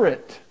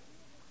spirit.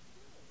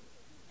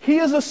 He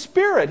is a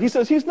spirit. He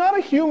says He's not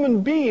a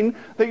human being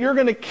that you're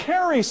going to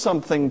carry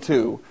something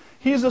to.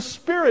 He's a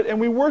spirit, and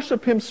we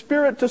worship Him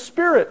spirit to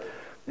spirit.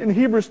 In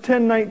Hebrews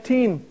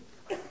 10:19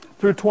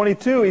 through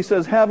 22, he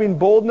says, having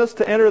boldness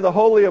to enter the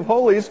Holy of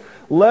Holies,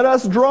 let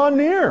us draw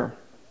near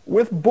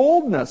with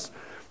boldness.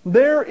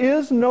 There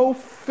is no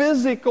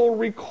physical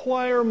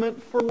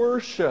requirement for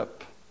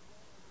worship.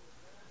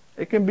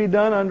 It can be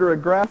done under a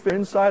graphic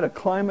inside a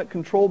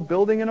climate-controlled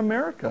building in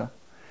America.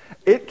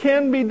 It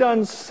can be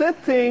done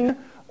sitting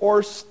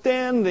or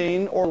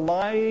standing or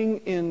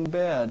lying in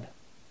bed.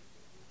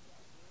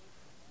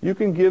 You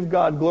can give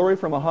God glory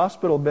from a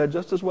hospital bed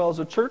just as well as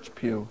a church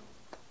pew.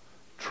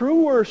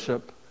 True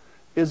worship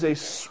is a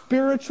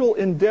spiritual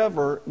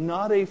endeavor,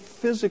 not a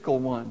physical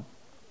one.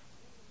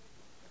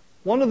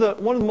 One of the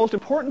most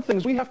important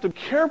things we have to be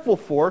careful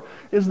for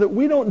is that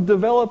we don't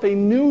develop a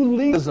new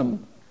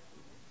legalism.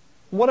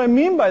 What I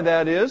mean by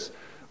that is,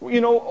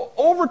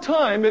 over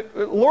time,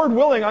 Lord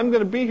willing, I'm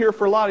going to be here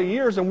for a lot of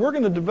years, and we're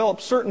going to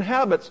develop certain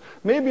habits.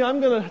 Maybe I'm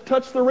going to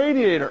touch the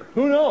radiator.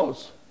 Who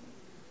knows?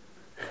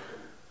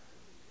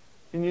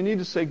 And you need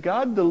to say,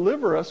 God,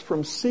 deliver us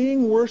from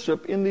seeing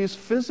worship in these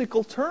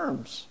physical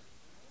terms.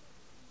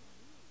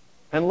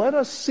 And let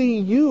us see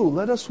you.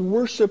 Let us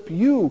worship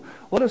you.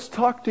 Let us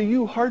talk to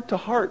you heart to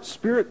heart,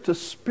 spirit to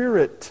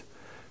spirit.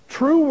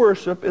 True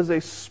worship is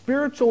a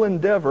spiritual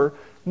endeavor,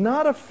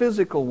 not a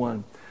physical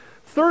one.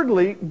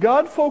 Thirdly,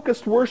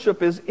 God-focused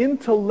worship is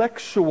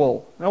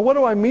intellectual. Now, what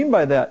do I mean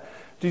by that?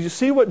 Did you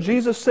see what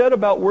Jesus said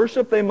about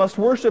worship? They must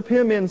worship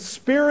Him in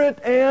spirit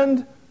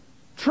and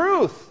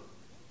truth.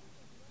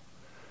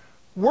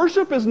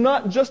 Worship is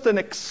not just an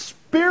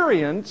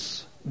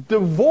experience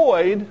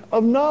devoid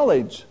of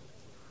knowledge.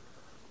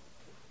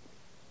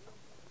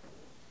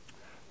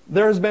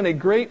 There has been a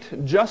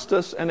great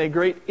justice and a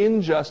great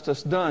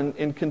injustice done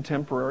in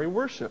contemporary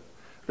worship.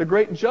 The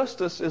great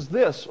justice is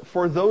this: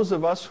 for those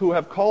of us who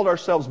have called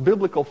ourselves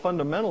biblical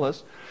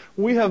fundamentalists,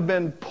 we have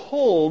been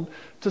pulled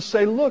to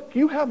say, look,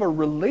 you have a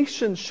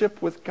relationship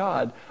with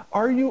God.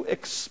 Are you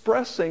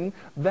expressing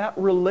that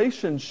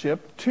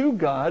relationship to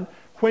God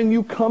when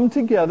you come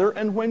together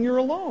and when you're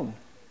alone?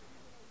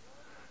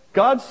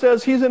 God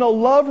says He's in a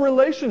love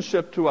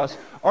relationship to us.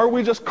 Are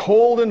we just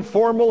cold and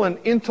formal and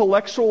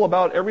intellectual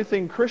about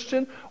everything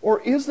Christian?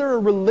 Or is there a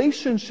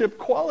relationship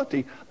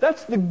quality?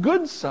 That's the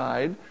good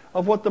side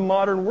of what the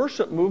modern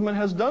worship movement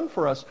has done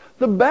for us.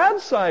 The bad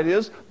side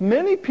is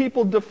many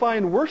people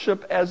define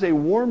worship as a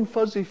warm,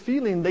 fuzzy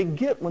feeling they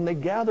get when they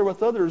gather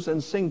with others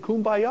and sing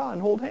Kumbaya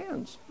and hold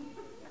hands.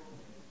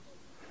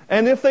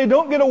 And if they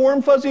don't get a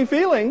warm, fuzzy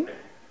feeling,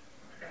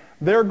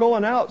 they're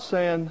going out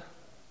saying,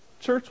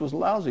 church was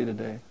lousy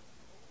today.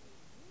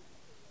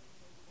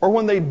 Or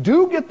when they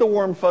do get the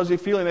warm, fuzzy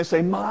feeling, they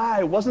say,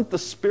 my, wasn't the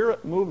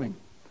Spirit moving?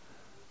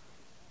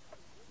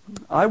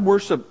 I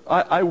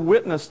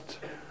witnessed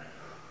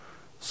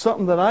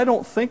something that I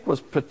don't think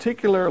was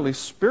particularly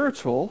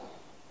spiritual.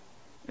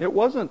 It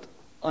wasn't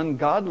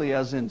ungodly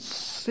as in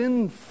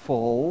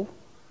sinful,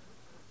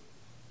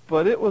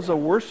 but it was a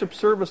worship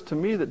service to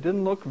me that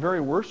didn't look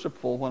very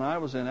worshipful when I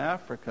was in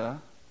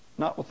Africa,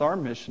 not with our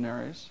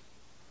missionaries.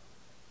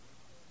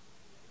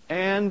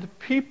 And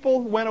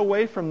people went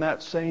away from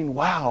that saying,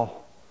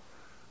 wow,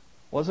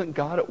 wasn't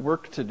God at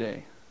work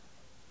today?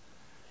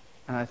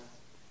 And I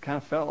kind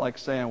of felt like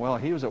saying, well,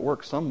 He was at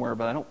work somewhere,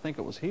 but I don't think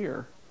it was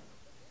here.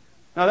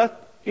 Now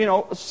that,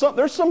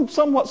 there's some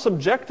somewhat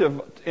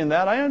subjective in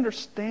that. I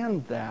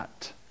understand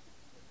that.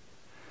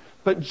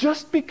 But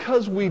just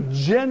because we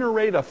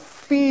generate a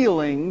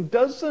feeling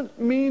doesn't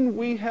mean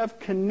we have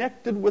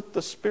connected with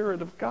the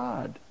Spirit of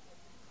God.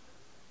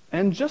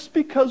 And just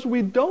because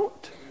we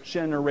don't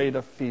generate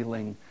a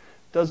feeling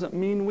doesn't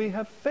mean we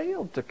have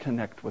failed to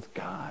connect with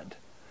God.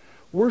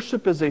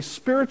 Worship is a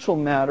spiritual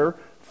matter,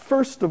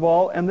 first of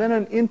all, and then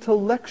an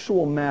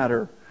intellectual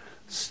matter,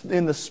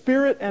 in the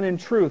Spirit and in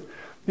truth.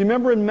 You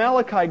remember in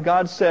Malachi,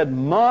 God said,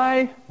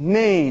 my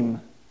name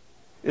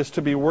is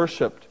to be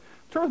worshipped.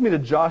 Turn with me to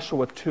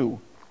Joshua 2.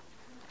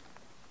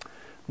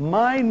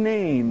 My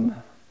name.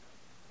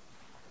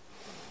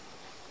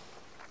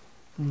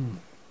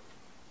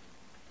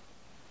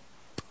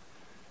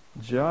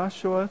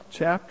 Joshua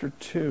chapter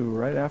 2,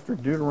 right after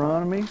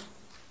Deuteronomy.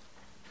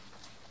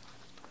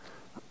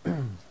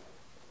 In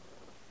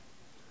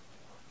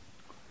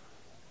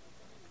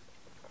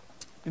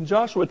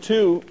Joshua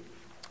 2,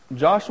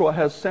 Joshua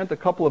has sent a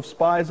couple of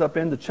spies up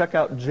in to check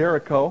out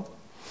Jericho.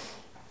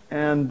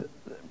 And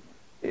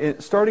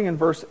starting in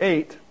verse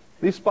 8,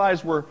 these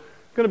spies were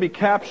going to be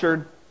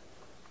captured,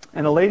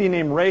 and a lady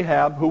named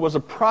Rahab, who was a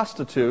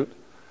prostitute,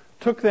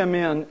 took them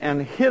in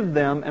and hid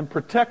them and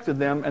protected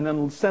them and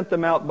then sent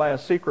them out by a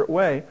secret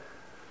way.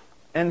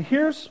 And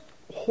here's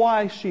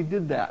why she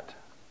did that.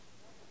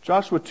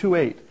 Joshua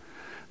 2:8.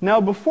 Now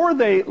before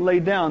they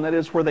lay down, that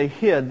is where they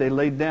hid, they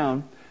laid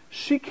down,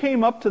 she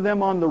came up to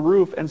them on the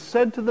roof and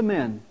said to the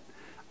men,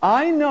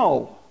 I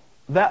know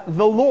that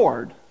the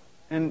Lord,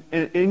 and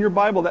in your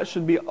Bible that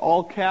should be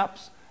all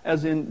caps,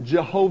 as in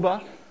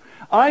Jehovah.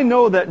 I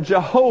know that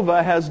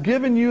Jehovah has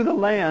given you the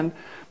land,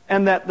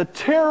 and that the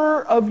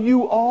terror of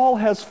you all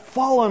has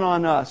fallen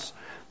on us,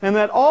 and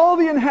that all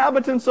the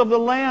inhabitants of the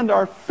land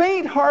are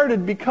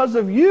faint-hearted because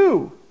of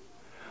you.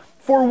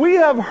 For we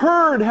have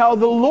heard how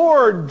the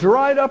Lord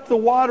dried up the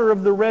water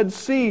of the Red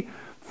Sea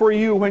for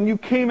you when you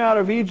came out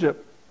of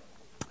Egypt,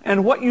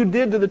 and what you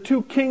did to the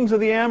two kings of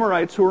the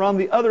Amorites who were on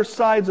the other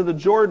sides of the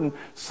Jordan,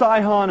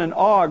 Sihon and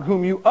Og,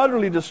 whom you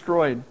utterly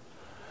destroyed.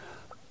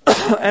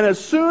 And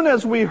as soon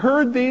as we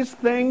heard these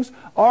things,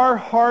 our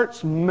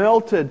hearts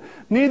melted.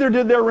 Neither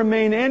did there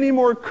remain any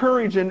more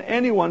courage in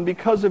anyone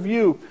because of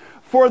you.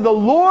 For the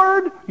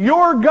Lord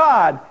your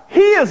God, He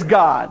is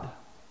God,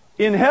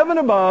 in heaven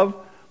above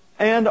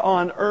and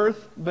on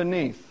earth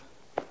beneath.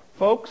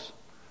 Folks,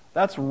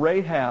 That's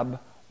Rahab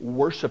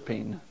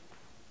worshiping.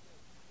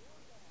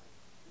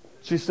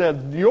 She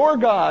said, your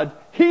God,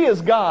 He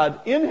is God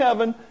in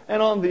heaven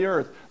and on the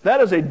earth. That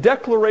is a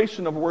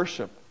declaration of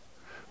worship.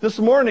 This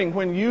morning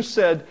when you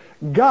said,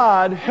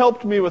 God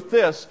helped me with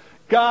this,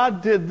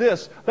 God did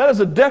this, that is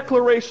a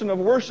declaration of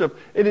worship.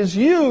 It is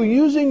you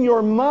using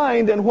your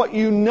mind and what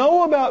you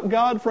know about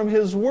God from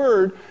His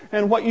Word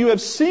and what you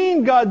have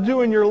seen God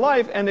do in your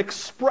life and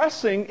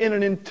expressing in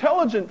an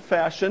intelligent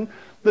fashion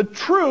the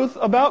truth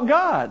about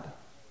God.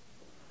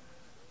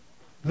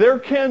 There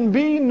can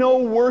be no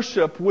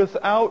worship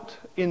without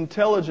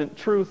intelligent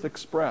truth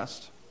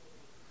expressed.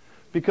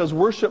 Because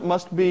worship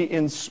must be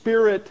in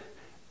spirit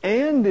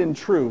and in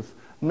truth,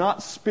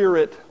 not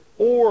spirit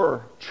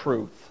or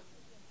truth.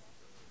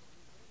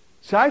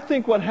 See, I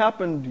think what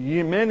happened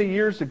many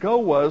years ago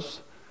was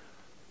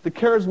the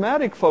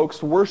charismatic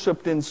folks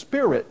worshipped in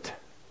spirit,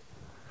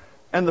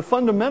 and the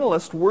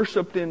fundamentalists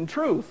worshipped in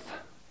truth.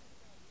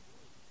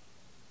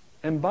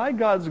 And by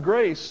God's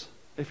grace,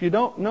 if you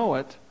don't know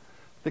it,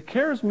 the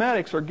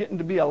charismatics are getting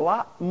to be a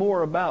lot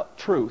more about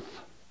truth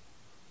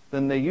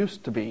than they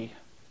used to be.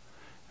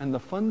 And the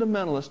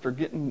fundamentalists are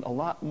getting a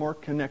lot more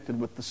connected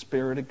with the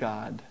Spirit of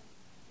God.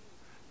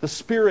 The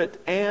Spirit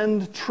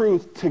and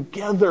truth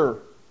together.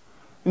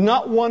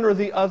 Not one or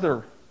the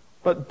other,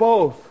 but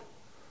both.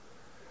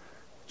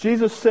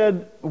 Jesus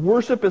said,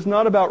 worship is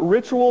not about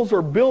rituals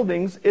or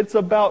buildings, it's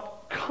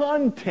about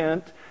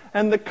content,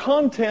 and the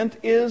content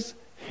is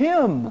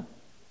Him.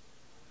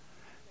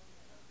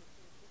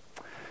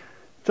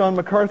 John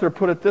MacArthur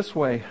put it this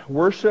way,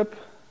 worship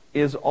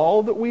is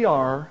all that we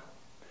are,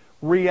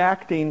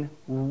 reacting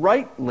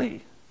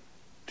rightly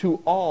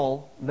to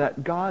all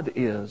that God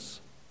is.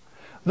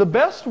 The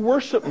best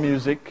worship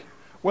music,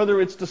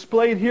 whether it's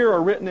displayed here or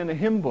written in a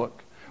hymn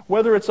book,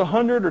 whether it's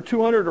 100 or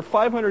 200 or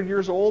 500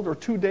 years old or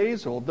 2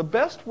 days old, the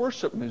best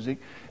worship music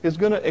is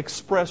going to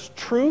express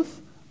truth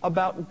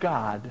about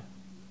God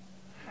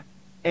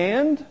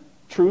and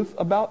truth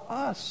about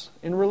us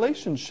in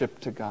relationship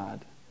to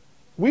God.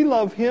 We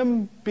love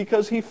Him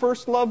because He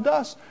first loved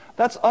us.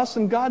 That's us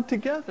and God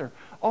together.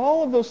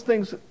 All of those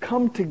things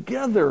come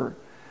together.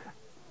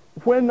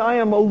 When I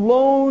am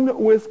alone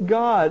with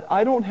God,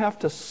 I don't have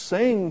to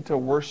sing to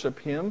worship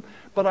Him,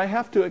 but I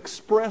have to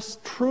express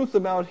truth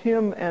about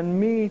Him and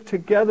me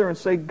together and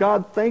say,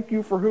 God, thank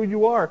you for who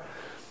you are.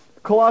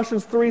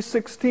 Colossians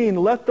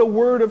 3:16, let the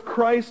word of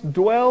Christ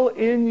dwell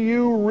in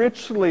you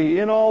richly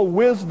in all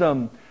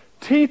wisdom,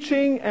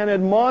 teaching and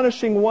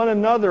admonishing one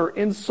another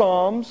in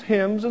psalms,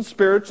 hymns, and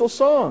spiritual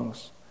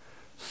songs,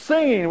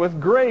 singing with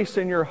grace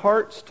in your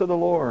hearts to the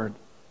Lord.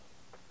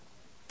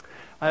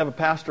 I have a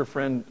pastor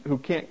friend who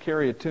can't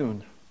carry a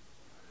tune.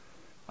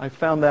 I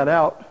found that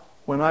out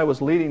when I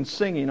was leading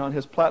singing on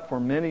his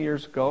platform many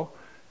years ago.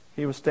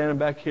 He was standing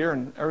back here,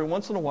 and every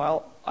once in a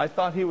while, I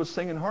thought he was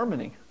singing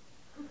harmony.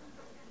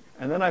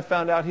 And then I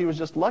found out he was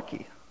just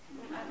lucky.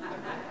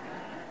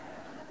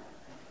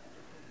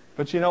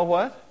 But you know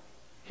what?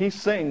 He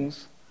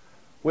sings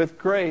with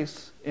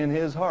grace in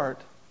his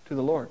heart to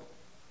the Lord.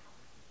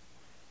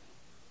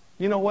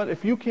 You know what?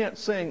 If you can't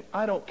sing,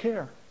 I don't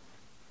care.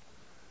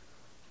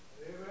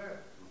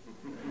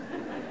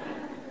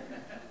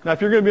 Now,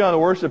 if you're going to be on the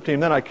worship team,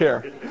 then I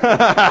care.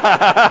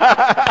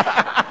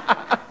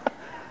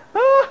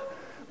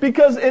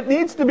 Because it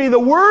needs to be the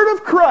Word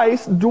of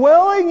Christ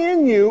dwelling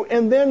in you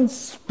and then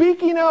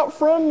speaking out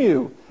from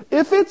you.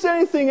 If it's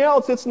anything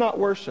else, it's not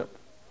worship.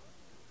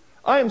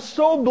 I am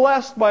so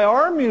blessed by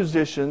our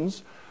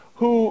musicians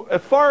who,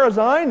 as far as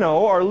I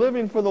know, are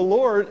living for the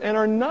Lord and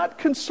are not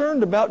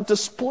concerned about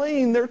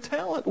displaying their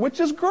talent, which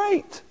is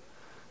great.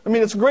 I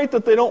mean, it's great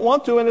that they don't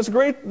want to, and it's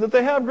great that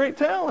they have great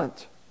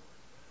talent.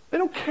 They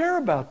don't care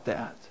about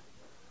that.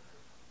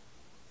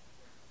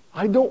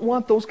 I don't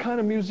want those kind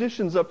of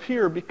musicians up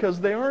here because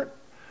they aren't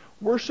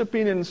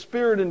worshiping in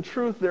spirit and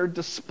truth. They're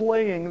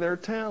displaying their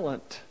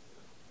talent.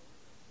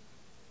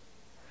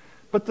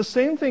 But the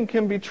same thing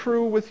can be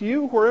true with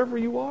you wherever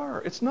you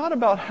are. It's not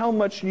about how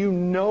much you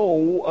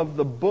know of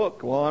the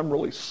book. Well, I'm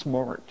really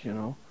smart, you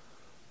know.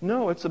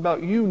 No, it's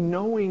about you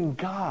knowing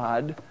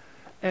God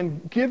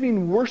and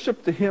giving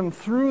worship to Him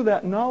through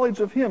that knowledge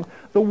of Him.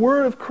 The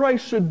Word of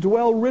Christ should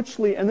dwell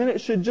richly, and then it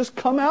should just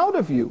come out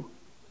of you.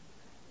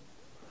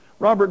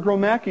 Robert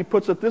Gromacki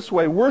puts it this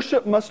way,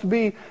 worship must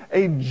be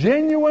a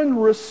genuine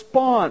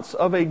response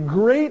of a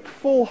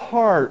grateful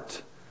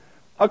heart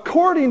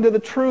according to the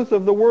truth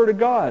of the Word of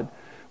God.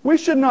 We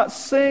should not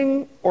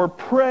sing or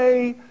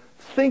pray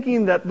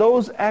thinking that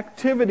those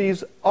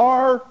activities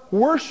are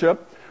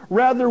worship.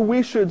 Rather,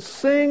 we should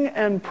sing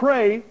and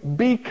pray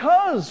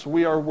because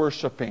we are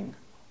worshiping.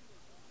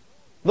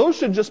 Those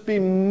should just be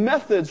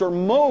methods or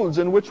modes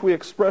in which we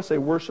express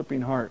a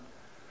worshiping heart.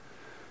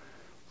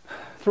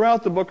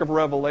 Throughout the book of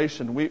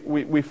Revelation,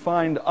 we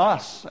find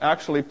us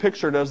actually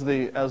pictured as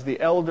the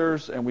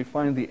elders, and we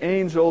find the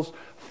angels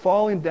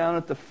falling down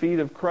at the feet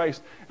of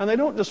Christ. And they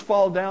don't just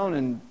fall down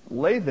and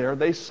lay there.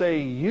 They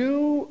say,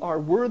 you are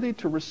worthy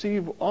to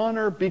receive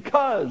honor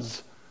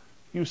because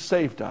you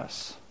saved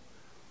us.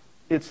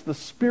 It's the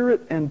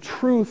Spirit and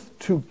truth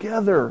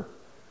together.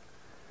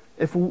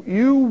 If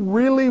you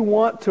really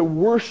want to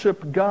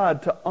worship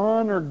God, to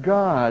honor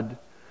God,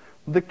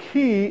 the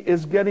key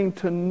is getting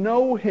to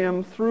know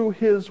Him through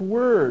His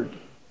Word.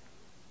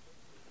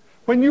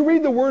 When you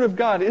read the Word of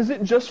God, is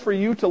it just for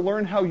you to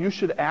learn how you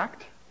should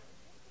act?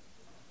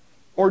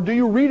 Or do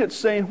you read it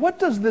saying, what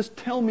does this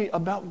tell me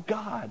about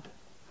God?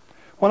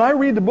 When I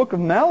read the book of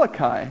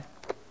Malachi,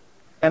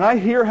 and I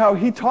hear how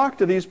he talked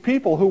to these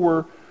people who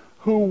were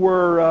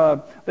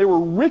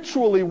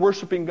ritually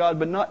worshiping God,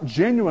 but not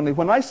genuinely.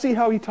 When I see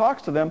how he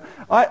talks to them,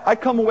 I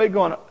come away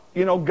going,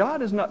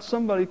 God is not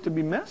somebody to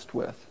be messed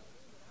with.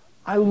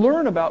 I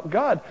learn about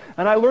God,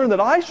 and I learn that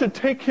I should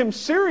take Him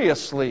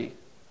seriously.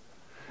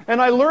 And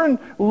I learn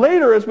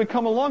later as we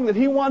come along that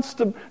He wants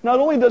to, not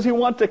only does He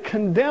want to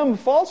condemn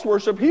false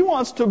worship, He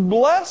wants to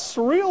bless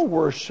real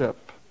worship.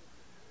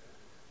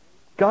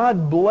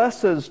 God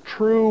blesses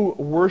true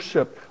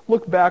worship.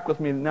 Look back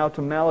with me now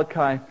to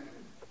Malachi.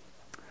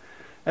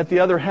 At the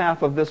other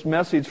half of this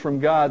message from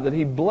God, that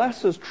He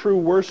blesses true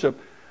worship.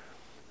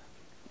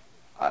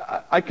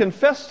 I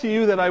confess to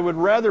you that I would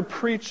rather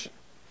preach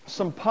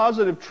some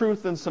positive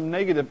truth than some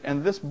negative,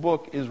 and this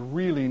book is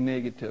really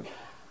negative.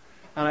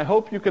 And I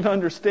hope you can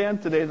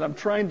understand today that I'm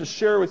trying to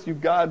share with you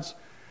God's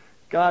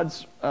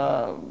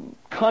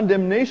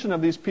condemnation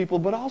of these people,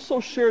 but also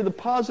share the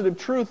positive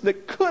truth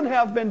that could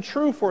have been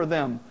true for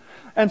them.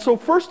 And so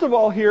first of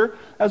all here,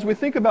 as we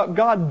think about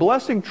God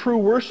blessing true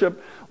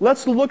worship,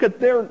 let's look at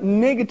their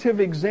negative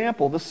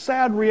example, the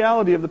sad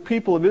reality of the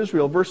people of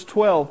Israel. Verse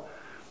 12.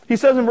 He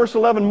says in verse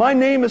 11, my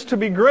name is to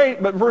be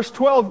great, but verse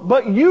 12,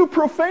 but you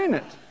profane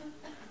it.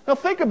 Now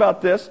think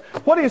about this.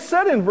 What he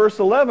said in verse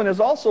 11 is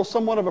also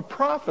somewhat of a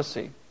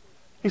prophecy.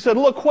 He said,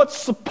 look, what's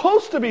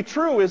supposed to be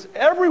true is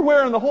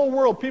everywhere in the whole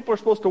world people are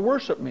supposed to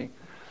worship me.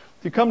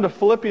 If you come to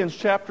Philippians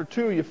chapter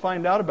 2, you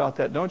find out about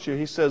that, don't you?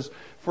 He says,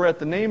 for at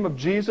the name of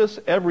Jesus,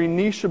 every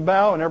knee shall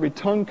bow and every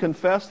tongue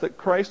confess that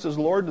Christ is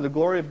Lord to the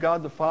glory of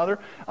God the Father.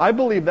 I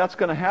believe that's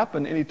going to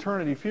happen in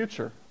eternity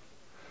future.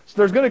 So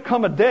there's going to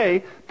come a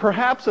day,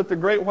 perhaps at the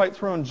great white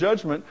throne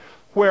judgment,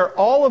 where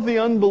all of the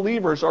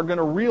unbelievers are going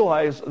to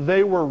realize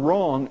they were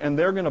wrong and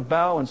they're going to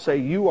bow and say,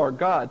 you are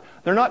God.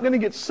 They're not going to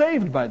get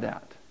saved by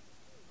that.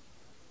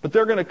 But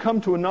they're going to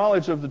come to a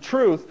knowledge of the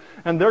truth,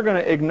 and they're going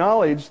to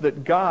acknowledge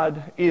that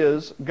God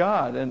is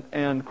God.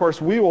 And of course,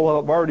 we will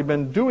have already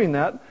been doing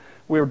that.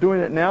 We're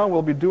doing it now,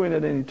 we'll be doing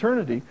it in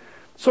eternity.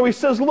 So he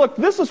says, look,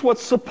 this is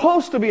what's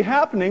supposed to be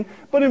happening,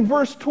 but in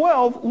verse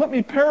 12, let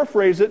me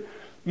paraphrase it.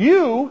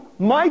 You,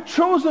 my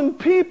chosen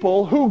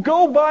people who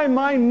go by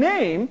my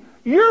name,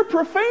 you're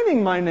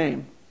profaning my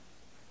name.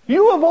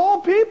 You of all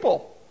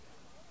people.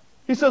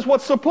 He says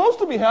what's supposed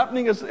to be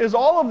happening is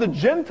all of the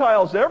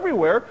Gentiles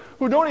everywhere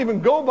who don't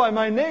even go by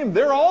my name,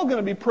 they're all going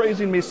to be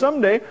praising me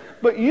someday.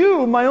 But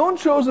you, my own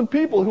chosen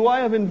people who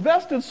I have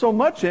invested so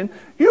much in,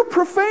 you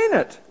profane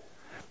it.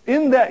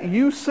 In that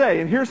you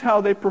say, and here's how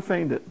they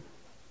profaned it.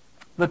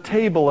 The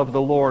table of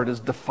the Lord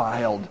is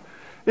defiled.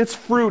 Its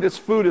fruit, its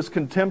food is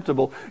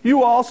contemptible.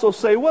 You also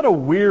say, what a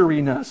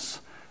weariness.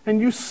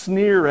 And you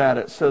sneer at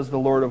it, says the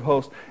Lord of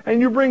hosts.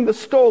 And you bring the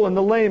stolen,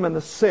 the lame, and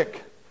the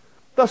sick.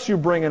 Thus you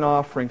bring an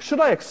offering. Should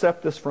I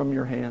accept this from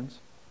your hands?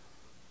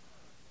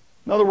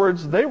 In other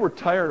words, they were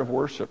tired of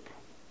worship.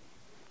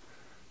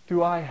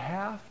 Do I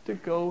have to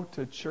go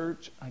to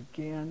church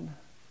again?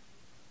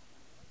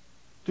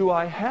 Do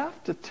I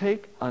have to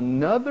take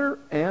another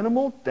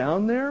animal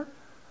down there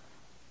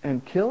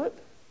and kill it?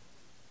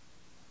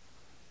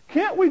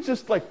 Can't we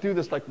just do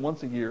this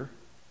once a year?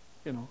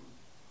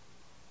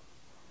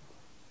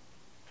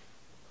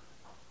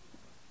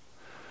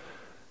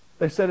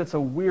 They said it's a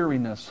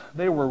weariness.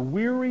 They were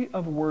weary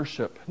of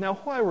worship. Now,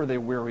 why were they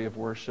weary of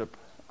worship?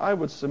 I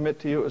would submit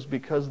to you it was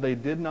because they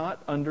did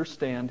not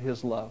understand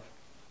His love.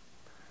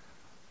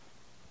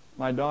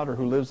 My daughter,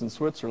 who lives in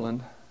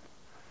Switzerland,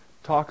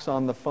 talks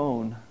on the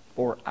phone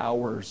for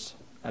hours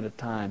at a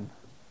time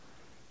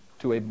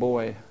to a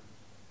boy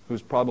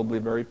who's probably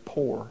very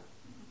poor.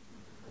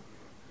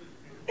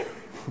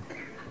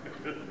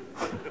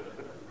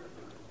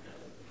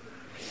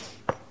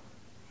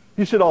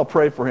 You should all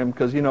pray for him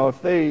because,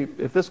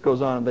 if this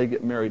goes on and they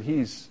get married,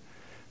 he's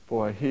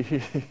going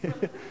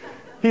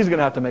to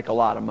have to make a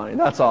lot of money.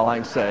 That's all I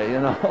can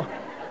say,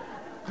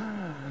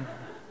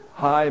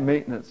 High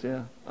maintenance,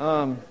 yeah.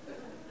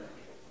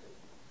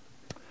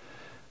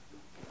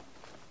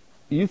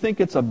 You think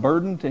it's a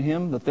burden to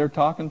him that they're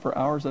talking for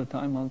hours at a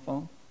time on the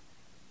phone?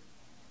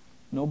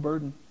 No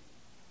burden.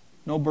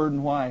 No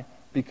burden, why?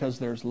 Because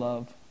there's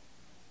love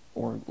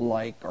or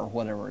or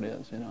whatever it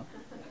is,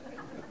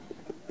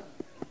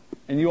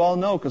 And you all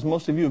know, because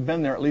most of you have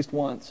been there at least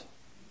once.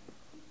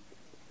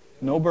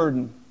 No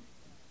burden.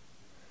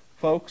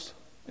 Folks,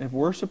 if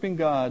worshiping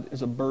God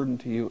is a burden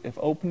to you, if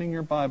opening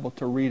your Bible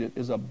to read it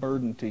is a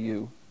burden to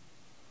you,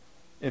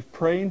 if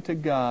praying to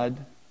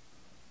God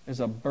is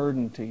a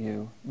burden to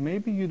you,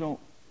 maybe you don't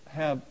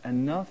have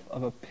enough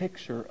of a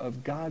picture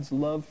of God's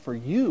love for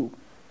you,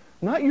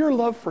 not your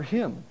love for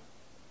Him.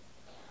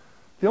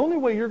 The only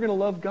way you're going to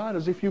love God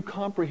is if you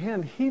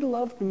comprehend, He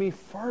loved me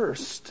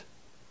first.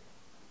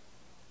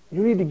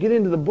 You need to get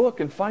into the book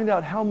and find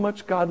out how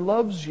much God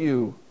loves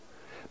you.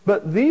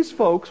 But these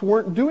folks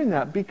weren't doing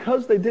that.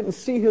 Because they didn't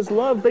see His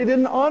love, they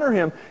didn't honor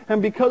Him.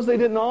 And because they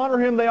didn't honor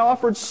Him, they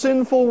offered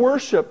sinful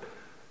worship.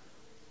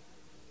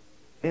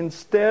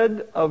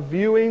 Instead of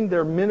viewing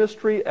their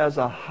ministry as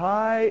a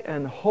high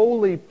and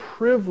holy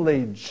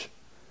privilege,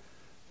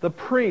 the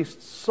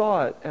priests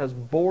saw it as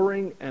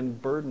boring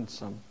and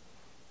burdensome.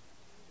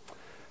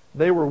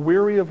 They were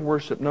weary of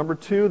worship. Number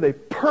two, they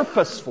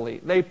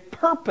purposefully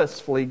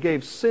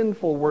gave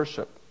sinful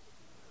worship.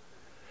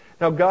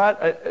 Now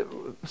God,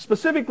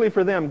 specifically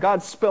for them,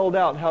 God spelled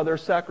out how their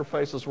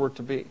sacrifices were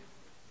to be.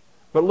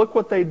 But look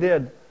what they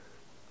did.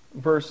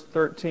 Verse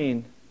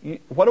 13.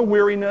 What a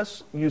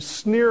weariness. You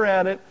sneer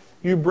at it.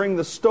 You bring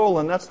the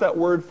stolen. That's that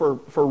word for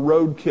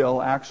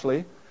roadkill,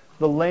 actually.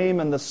 The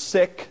lame and the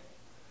sick.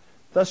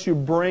 Thus you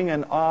bring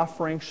an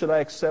offering. Should I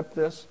accept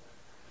this?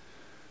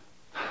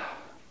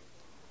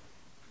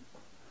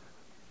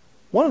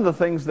 One of the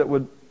things that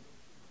would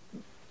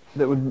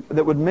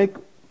make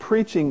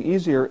preaching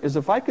easier is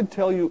if I could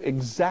tell you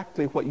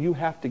exactly what you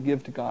have to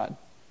give to God.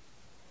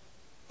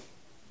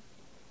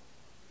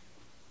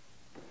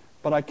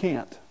 But I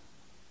can't.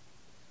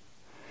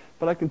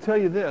 But I can tell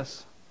you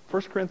this,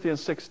 1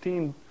 Corinthians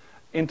 16,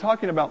 in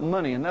talking about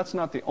money, and that's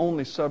not the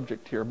only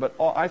subject here, but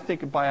I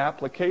think by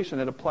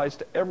application it applies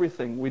to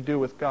everything we do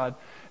with God.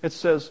 It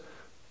says,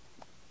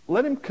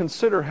 let him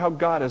consider how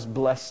God has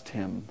blessed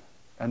him,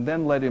 and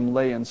then let him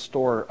lay in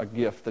store a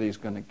gift that he's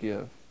going to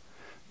give.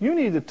 You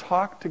need to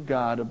talk to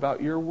God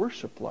about your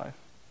worship life.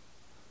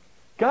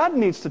 God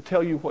needs to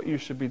tell you what you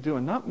should be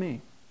doing, not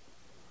me.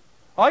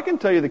 I can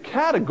tell you the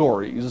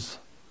categories.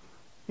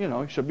 You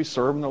know, you should be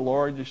serving the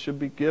Lord, you should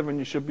be giving,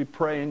 you should be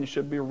praying, you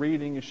should be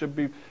reading, you should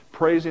be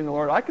praising the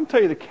Lord. I can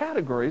tell you the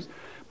categories,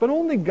 but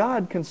only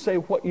God can say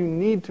what you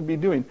need to be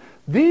doing.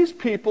 These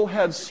people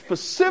had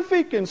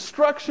specific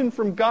instruction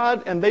from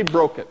God, and they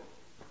broke it.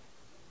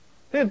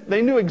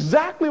 They knew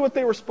exactly what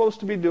they were supposed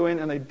to be doing,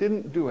 and they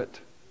didn't do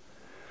it.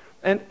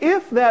 And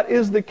if that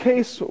is the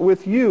case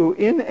with you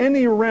in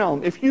any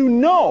realm, if you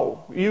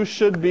know you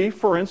should be,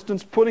 for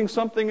instance, putting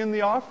something in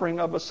the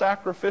offering of a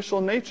sacrificial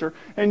nature,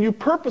 and you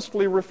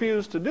purposefully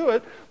refuse to do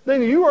it,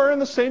 then you are in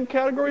the same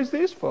category as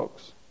these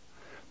folks.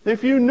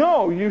 If you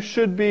know you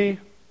should be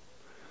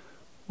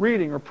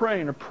reading or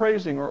praying or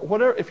praising or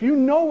whatever, if you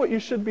know what you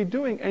should be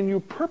doing and you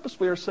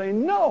purposefully are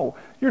saying no,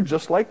 you're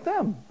just like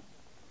them.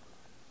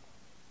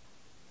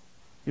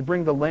 You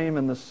bring the lame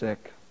and the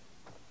sick.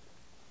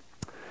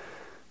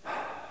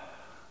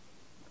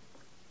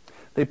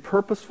 They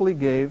purposefully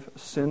gave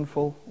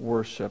sinful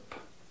worship.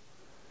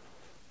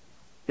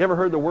 You ever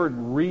heard the word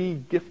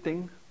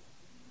re-gifting?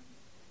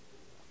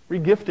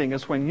 Re-gifting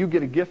is when you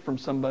get a gift from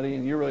somebody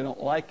and you really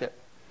don't like it.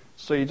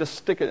 So you just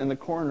stick it in the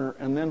corner,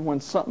 and then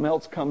when something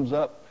else comes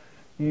up,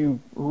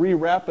 you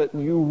re-wrap it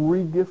and you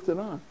re-gift it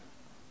on.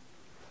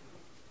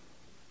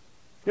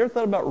 You ever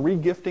thought about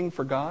re-gifting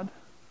for God?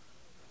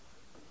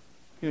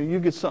 You know, you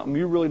get something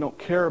you really don't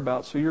care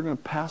about, so you're going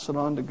to pass it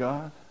on to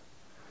God.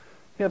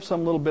 You have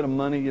some little bit of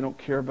money you don't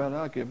care about,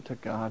 I'll give it to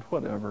God,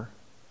 whatever.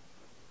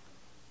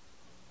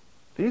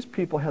 These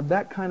people had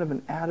that kind of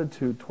an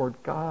attitude toward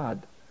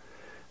God.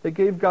 They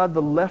gave God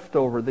the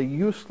leftover, the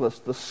useless,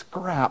 the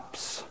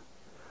scraps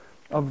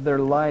of their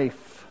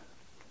life.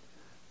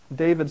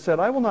 David said,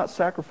 I will not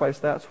sacrifice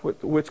that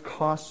which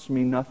costs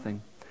me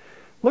nothing.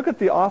 Look at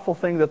the awful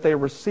thing that they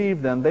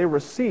received then. They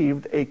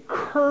received a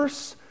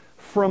curse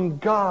from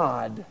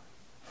God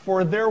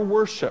for their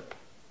worship.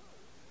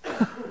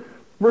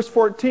 Verse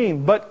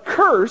 14, but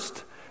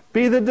cursed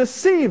be the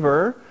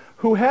deceiver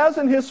who has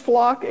in his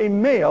flock a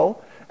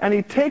male, and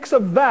he takes a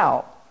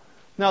vow.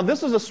 Now,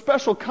 this is a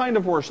special kind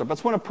of worship.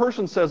 That's when a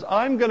person says,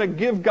 I'm going to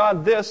give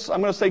God this.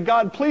 I'm going to say,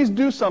 God, please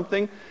do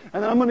something,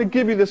 and then I'm going to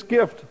give you this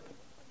gift.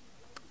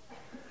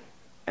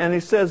 And he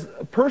says,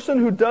 a person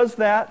who does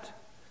that,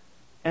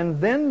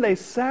 and then they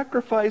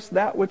sacrifice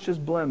that which is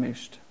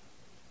blemished.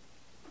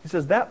 He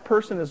says, that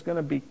person is going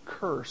to be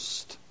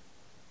cursed.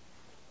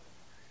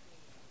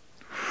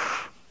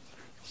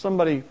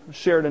 Somebody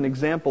shared an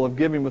example of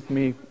giving with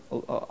me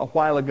a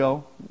while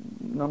ago,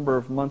 a number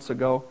of months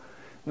ago.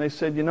 And they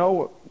said, you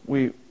know,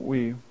 we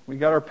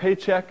got our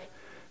paycheck,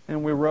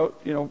 and we wrote,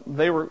 you know,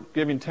 they were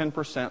giving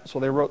 10%, so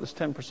they wrote this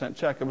 10%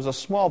 check. It was a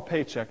small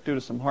paycheck due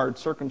to some hard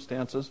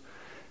circumstances,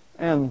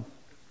 and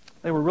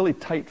they were really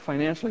tight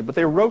financially. But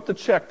they wrote the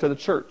check to the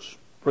church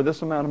for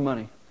this amount of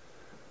money.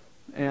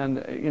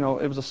 And, you know,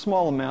 it was a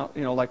small amount,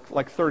 you know, like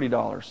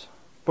 $30.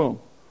 Boom.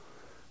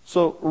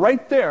 So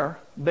right there,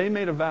 they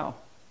made a vow.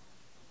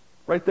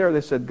 Right there,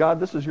 they said, God,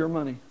 this is your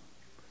money.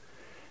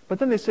 But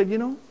then they said, you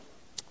know,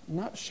 I'm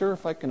not sure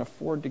if I can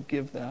afford to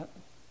give that.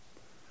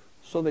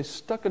 So they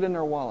stuck it in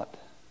their wallet.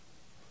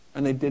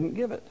 And they didn't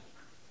give it.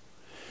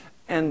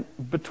 And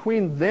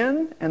between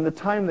then and the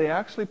time they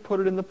actually put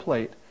it in the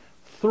plate,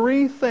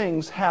 3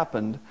 things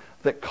happened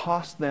that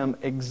cost them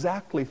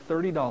exactly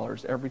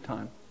 $30 every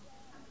time.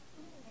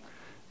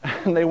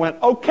 And they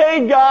went,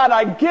 okay, God,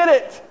 I get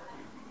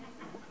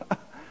it.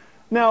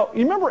 Now,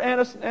 you remember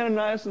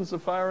Ananias and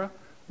Sapphira?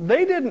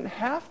 They didn't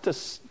have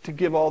to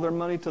give all their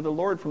money to the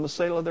Lord from the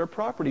sale of their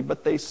property,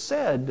 but they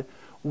said,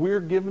 we're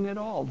giving it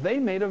all. They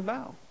made a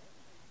vow.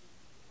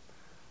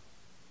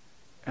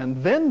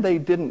 And then they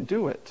didn't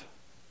do it.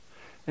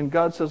 And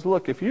God says,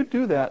 look, if you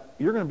do that,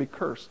 you're going to be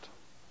cursed.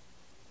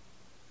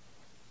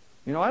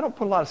 You know, I don't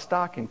put a lot of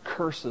stock in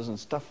curses and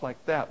stuff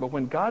like that, but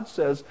when God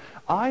says,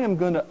 I am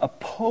going to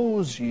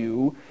oppose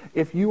you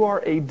if you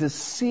are a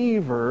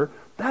deceiver,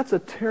 that's a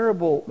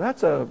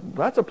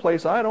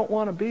place I don't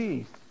want to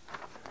be.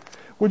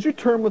 Would you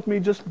turn with me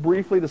just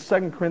briefly to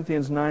 2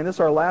 Corinthians 9? This is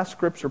our last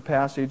scripture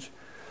passage.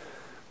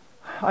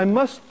 I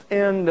must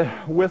end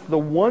with the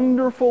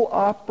wonderful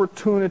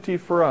opportunity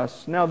for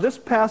us. Now, this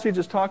passage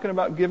is talking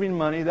about giving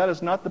money. That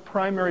is not the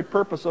primary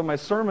purpose of my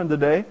sermon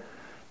today,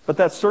 but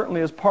that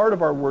certainly is part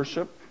of our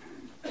worship.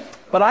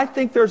 But I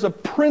think there's a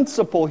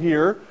principle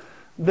here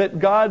that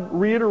God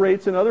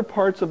reiterates in other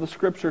parts of the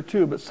Scripture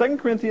too. But 2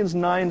 Corinthians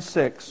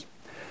 9:6.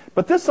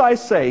 But this I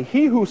say,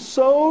 he who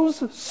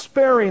sows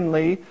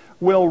sparingly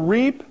will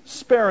reap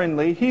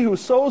sparingly. He who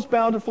sows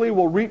bountifully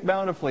will reap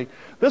bountifully.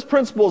 This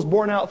principle is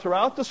borne out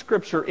throughout the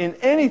Scripture in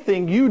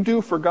anything you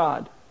do for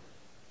God.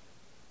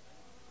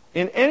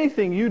 In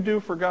anything you do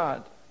for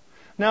God.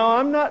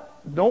 Now,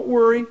 don't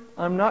worry,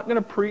 I'm not going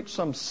to preach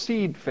some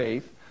seed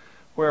faith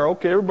where,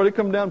 okay, everybody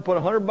come down and put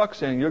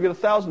 $100 in, you'll get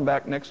 1,000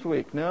 back next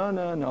week.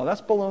 No,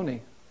 that's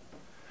baloney.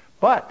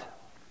 But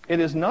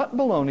it is not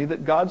baloney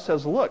that God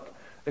says, look,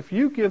 if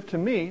you give to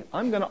me,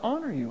 I'm going to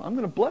honor you. I'm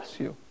going to bless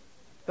you.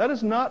 That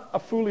is not a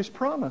foolish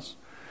promise.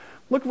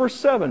 Look, verse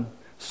 7.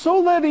 So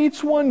let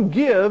each one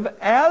give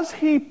as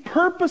he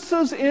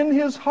purposes in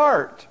his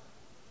heart.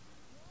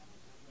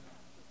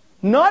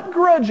 Not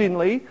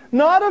grudgingly,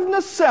 not of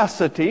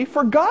necessity,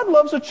 for God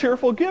loves a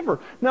cheerful giver.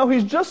 Now,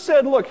 he's just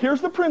said, look,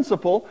 here's the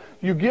principle.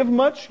 You give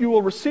much, you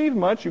will receive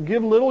much. You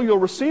give little, you'll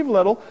receive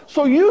little.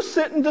 So you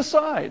sit and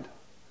decide.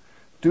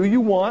 Do you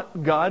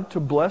want God to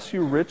bless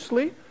you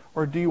richly,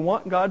 or do you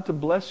want God to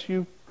bless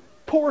you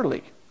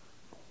poorly?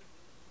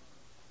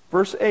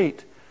 Verse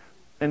 8,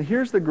 and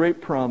here's the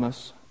great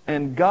promise.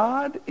 And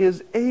God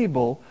is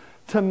able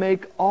to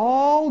make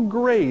all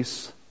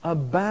grace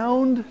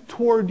abound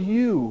toward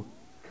you,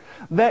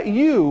 that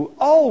you,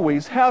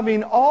 always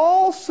having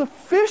all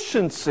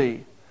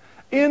sufficiency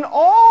in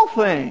all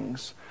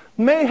things,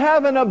 may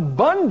have an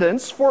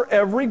abundance for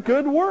every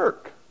good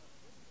work.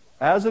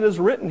 As it is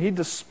written, he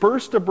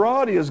dispersed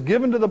abroad, he has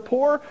given to the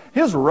poor,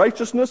 his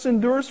righteousness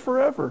endures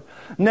forever.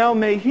 Now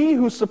may he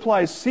who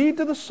supplies seed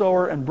to the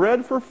sower and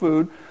bread for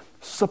food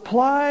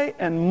supply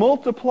and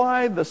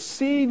multiply the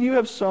seed you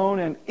have sown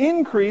and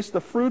increase the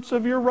fruits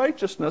of your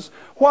righteousness,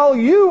 while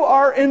you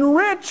are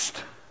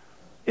enriched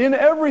in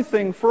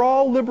everything for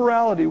all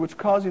liberality, which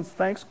causes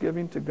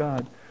thanksgiving to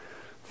God.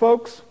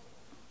 Folks,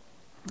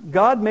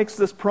 God makes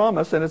this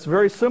promise, and it's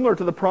very similar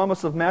to the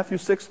promise of Matthew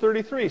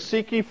 6:33.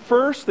 Seek ye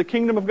first the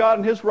kingdom of God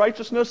and his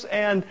righteousness,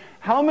 and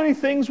how many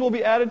things will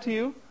be added to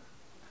you?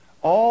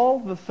 All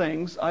the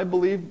things, I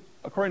believe,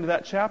 according to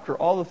that chapter,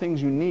 all the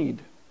things you need.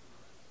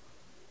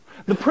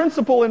 The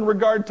principle in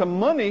regard to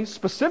money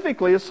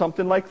specifically is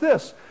something like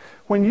this.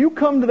 When you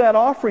come to that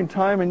offering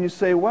time and you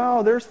say,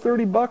 wow, there's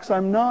 $30,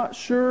 I'm not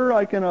sure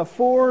I can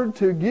afford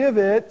to give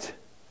it,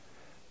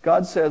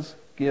 God says,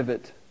 give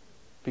it,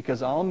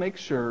 because I'll make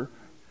sure.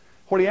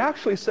 What he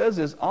actually says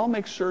is, I'll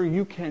make sure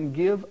you can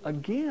give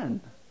again.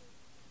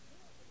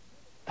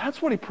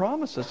 That's what he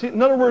promises.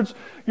 In other words,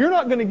 you're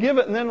not going to give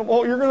it and then,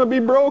 well, you're going to be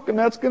broke and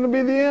that's going to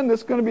be the end.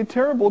 It's going to be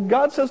terrible.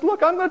 God says,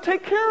 look, I'm going to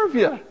take care of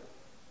you.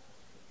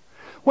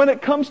 When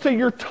it comes to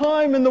your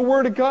time in the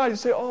Word of God, you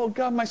say, oh,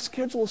 God, my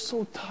schedule is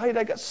so tight.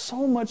 I got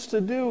so much to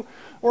do.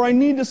 Or I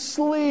need to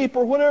sleep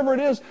or whatever it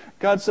is.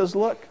 God says,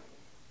 look,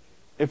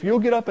 if you'll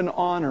get up and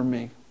honor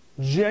me,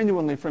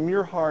 genuinely from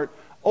your heart,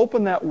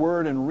 open that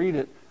Word and read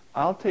it,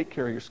 I'll take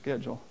care of your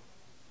schedule.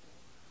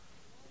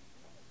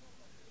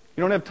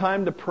 You don't have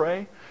time to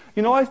pray?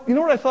 You know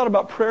what I thought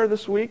about prayer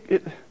this week?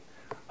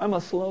 I'm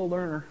a slow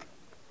learner.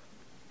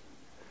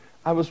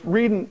 I'm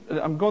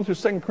going through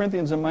 2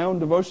 Corinthians in my own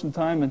devotion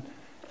time,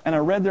 and I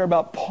read there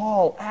about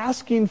Paul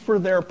asking for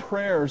their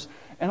prayers.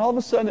 And all of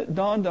a sudden it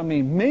dawned on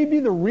me, maybe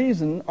the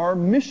reason our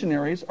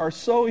missionaries are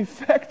so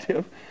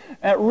effective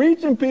at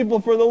reaching people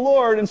for the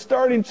Lord and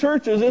starting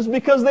churches is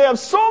because they have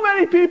so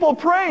many people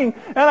praying.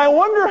 And I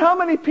wonder how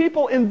many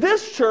people in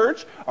this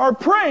church are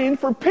praying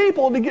for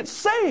people to get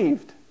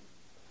saved.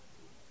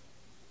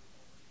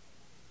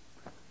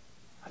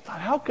 I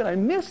thought, how could I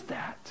miss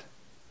that?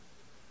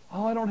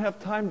 Oh, I don't have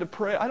time to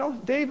pray.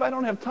 Dave, I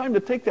don't have time to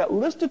take that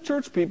list of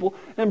church people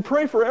and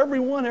pray for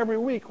everyone every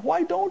week.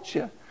 Why don't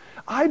you?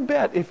 I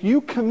bet if you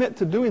commit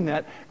to doing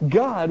that,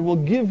 God will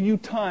give you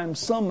time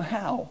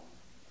somehow.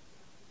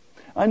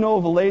 I know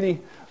of a lady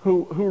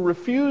who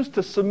refused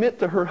to submit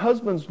to her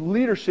husband's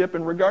leadership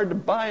in regard to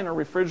buying a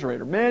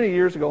refrigerator. Many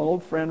years ago, an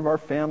old friend of our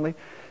family,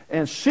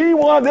 and she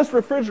wanted this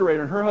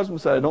refrigerator, and her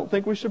husband said, I don't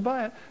think we should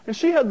buy it. And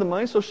she had the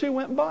money, so she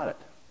went and bought it.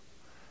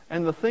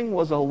 And the thing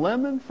was a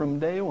lemon from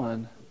day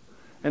one.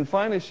 And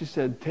finally she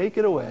said, take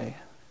it away.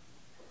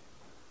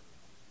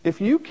 If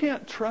you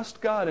can't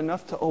trust God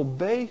enough to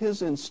obey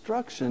His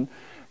instruction,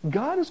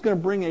 God is going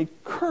to bring a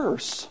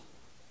curse.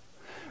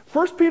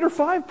 1 Peter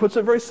 5 puts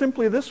it very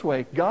simply this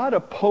way. God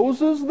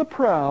opposes the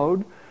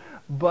proud,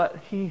 but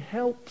He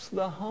helps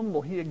the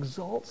humble. He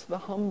exalts the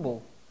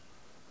humble.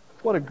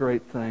 What a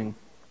great thing.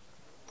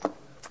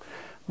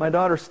 My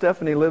daughter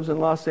Stephanie lives in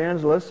Los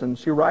Angeles, and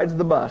she rides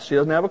the bus. She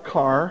doesn't have a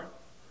car.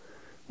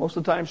 Most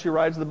of the time she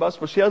rides the bus,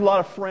 but she has a lot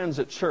of friends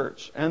at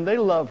church, and they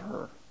love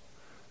her.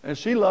 And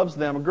she loves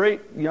them, a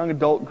great young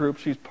adult group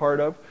she's part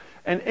of.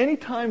 And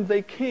anytime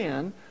they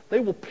can, they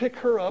will pick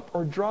her up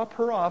or drop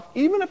her off,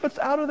 even if it's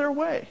out of their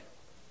way.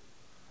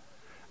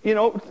 You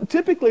know,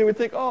 typically we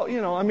think, out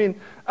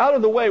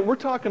of the way, we're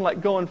talking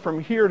like going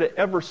from here to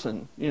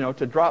Everson,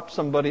 to drop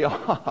somebody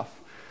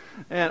off.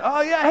 And,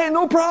 hey,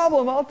 no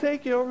problem, I'll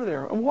take you over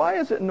there. And why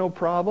is it no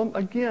problem?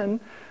 Again,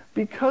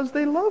 because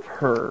they love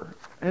her,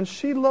 and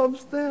she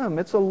loves them.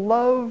 It's a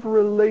love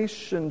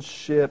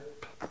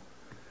relationship.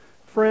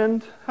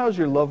 Friend, how's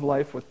your love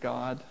life with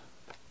God?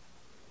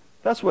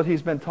 That's what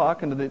He's been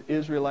talking to the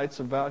Israelites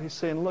about. He's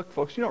saying, look,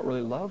 folks, you don't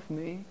really love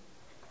me.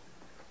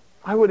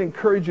 I would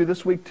encourage you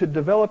this week to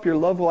develop your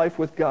love life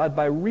with God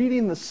by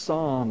reading the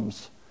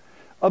Psalms.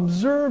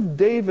 Observe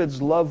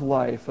David's love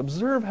life.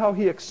 Observe how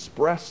he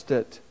expressed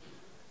it.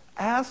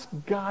 Ask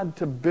God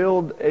to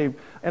build an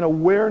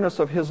awareness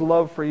of His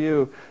love for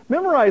you.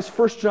 Memorize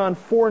 1 John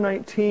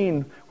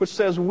 4:19, which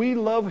says, we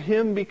love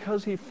Him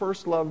because He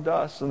first loved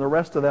us, and the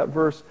rest of that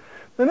verse.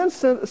 And then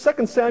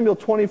 2 Samuel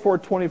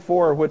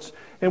 24:24,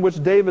 in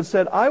which David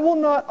said, I will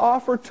not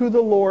offer to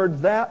the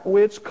Lord that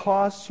which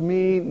costs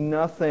me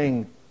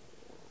nothing.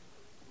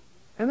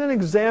 And then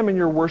examine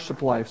your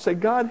worship life. Say,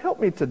 God,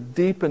 help me to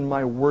deepen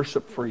my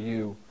worship for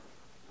You.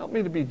 Help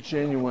me to be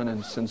genuine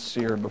and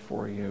sincere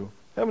before You.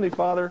 Heavenly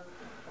Father,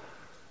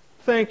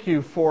 thank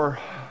You for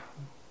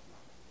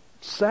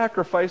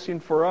sacrificing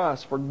for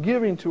us, for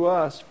giving to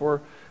us, for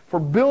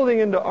building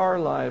into our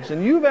lives.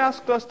 And You've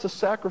asked us to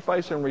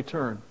sacrifice in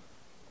return.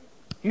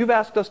 You've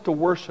asked us to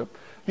worship.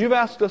 You've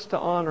asked us to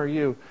honor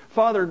You.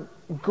 Father,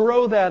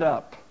 grow that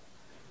up.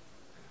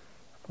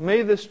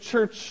 May this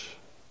church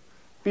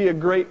be a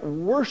great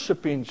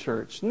worshiping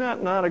church.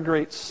 Not a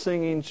great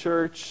singing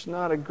church,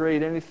 not a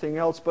great anything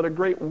else, but a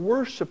great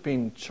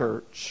worshiping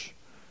church.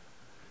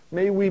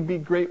 May we be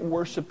great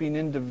worshiping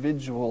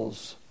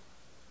individuals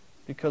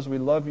because we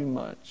love You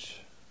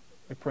much.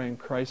 We pray in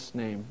Christ's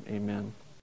name. Amen.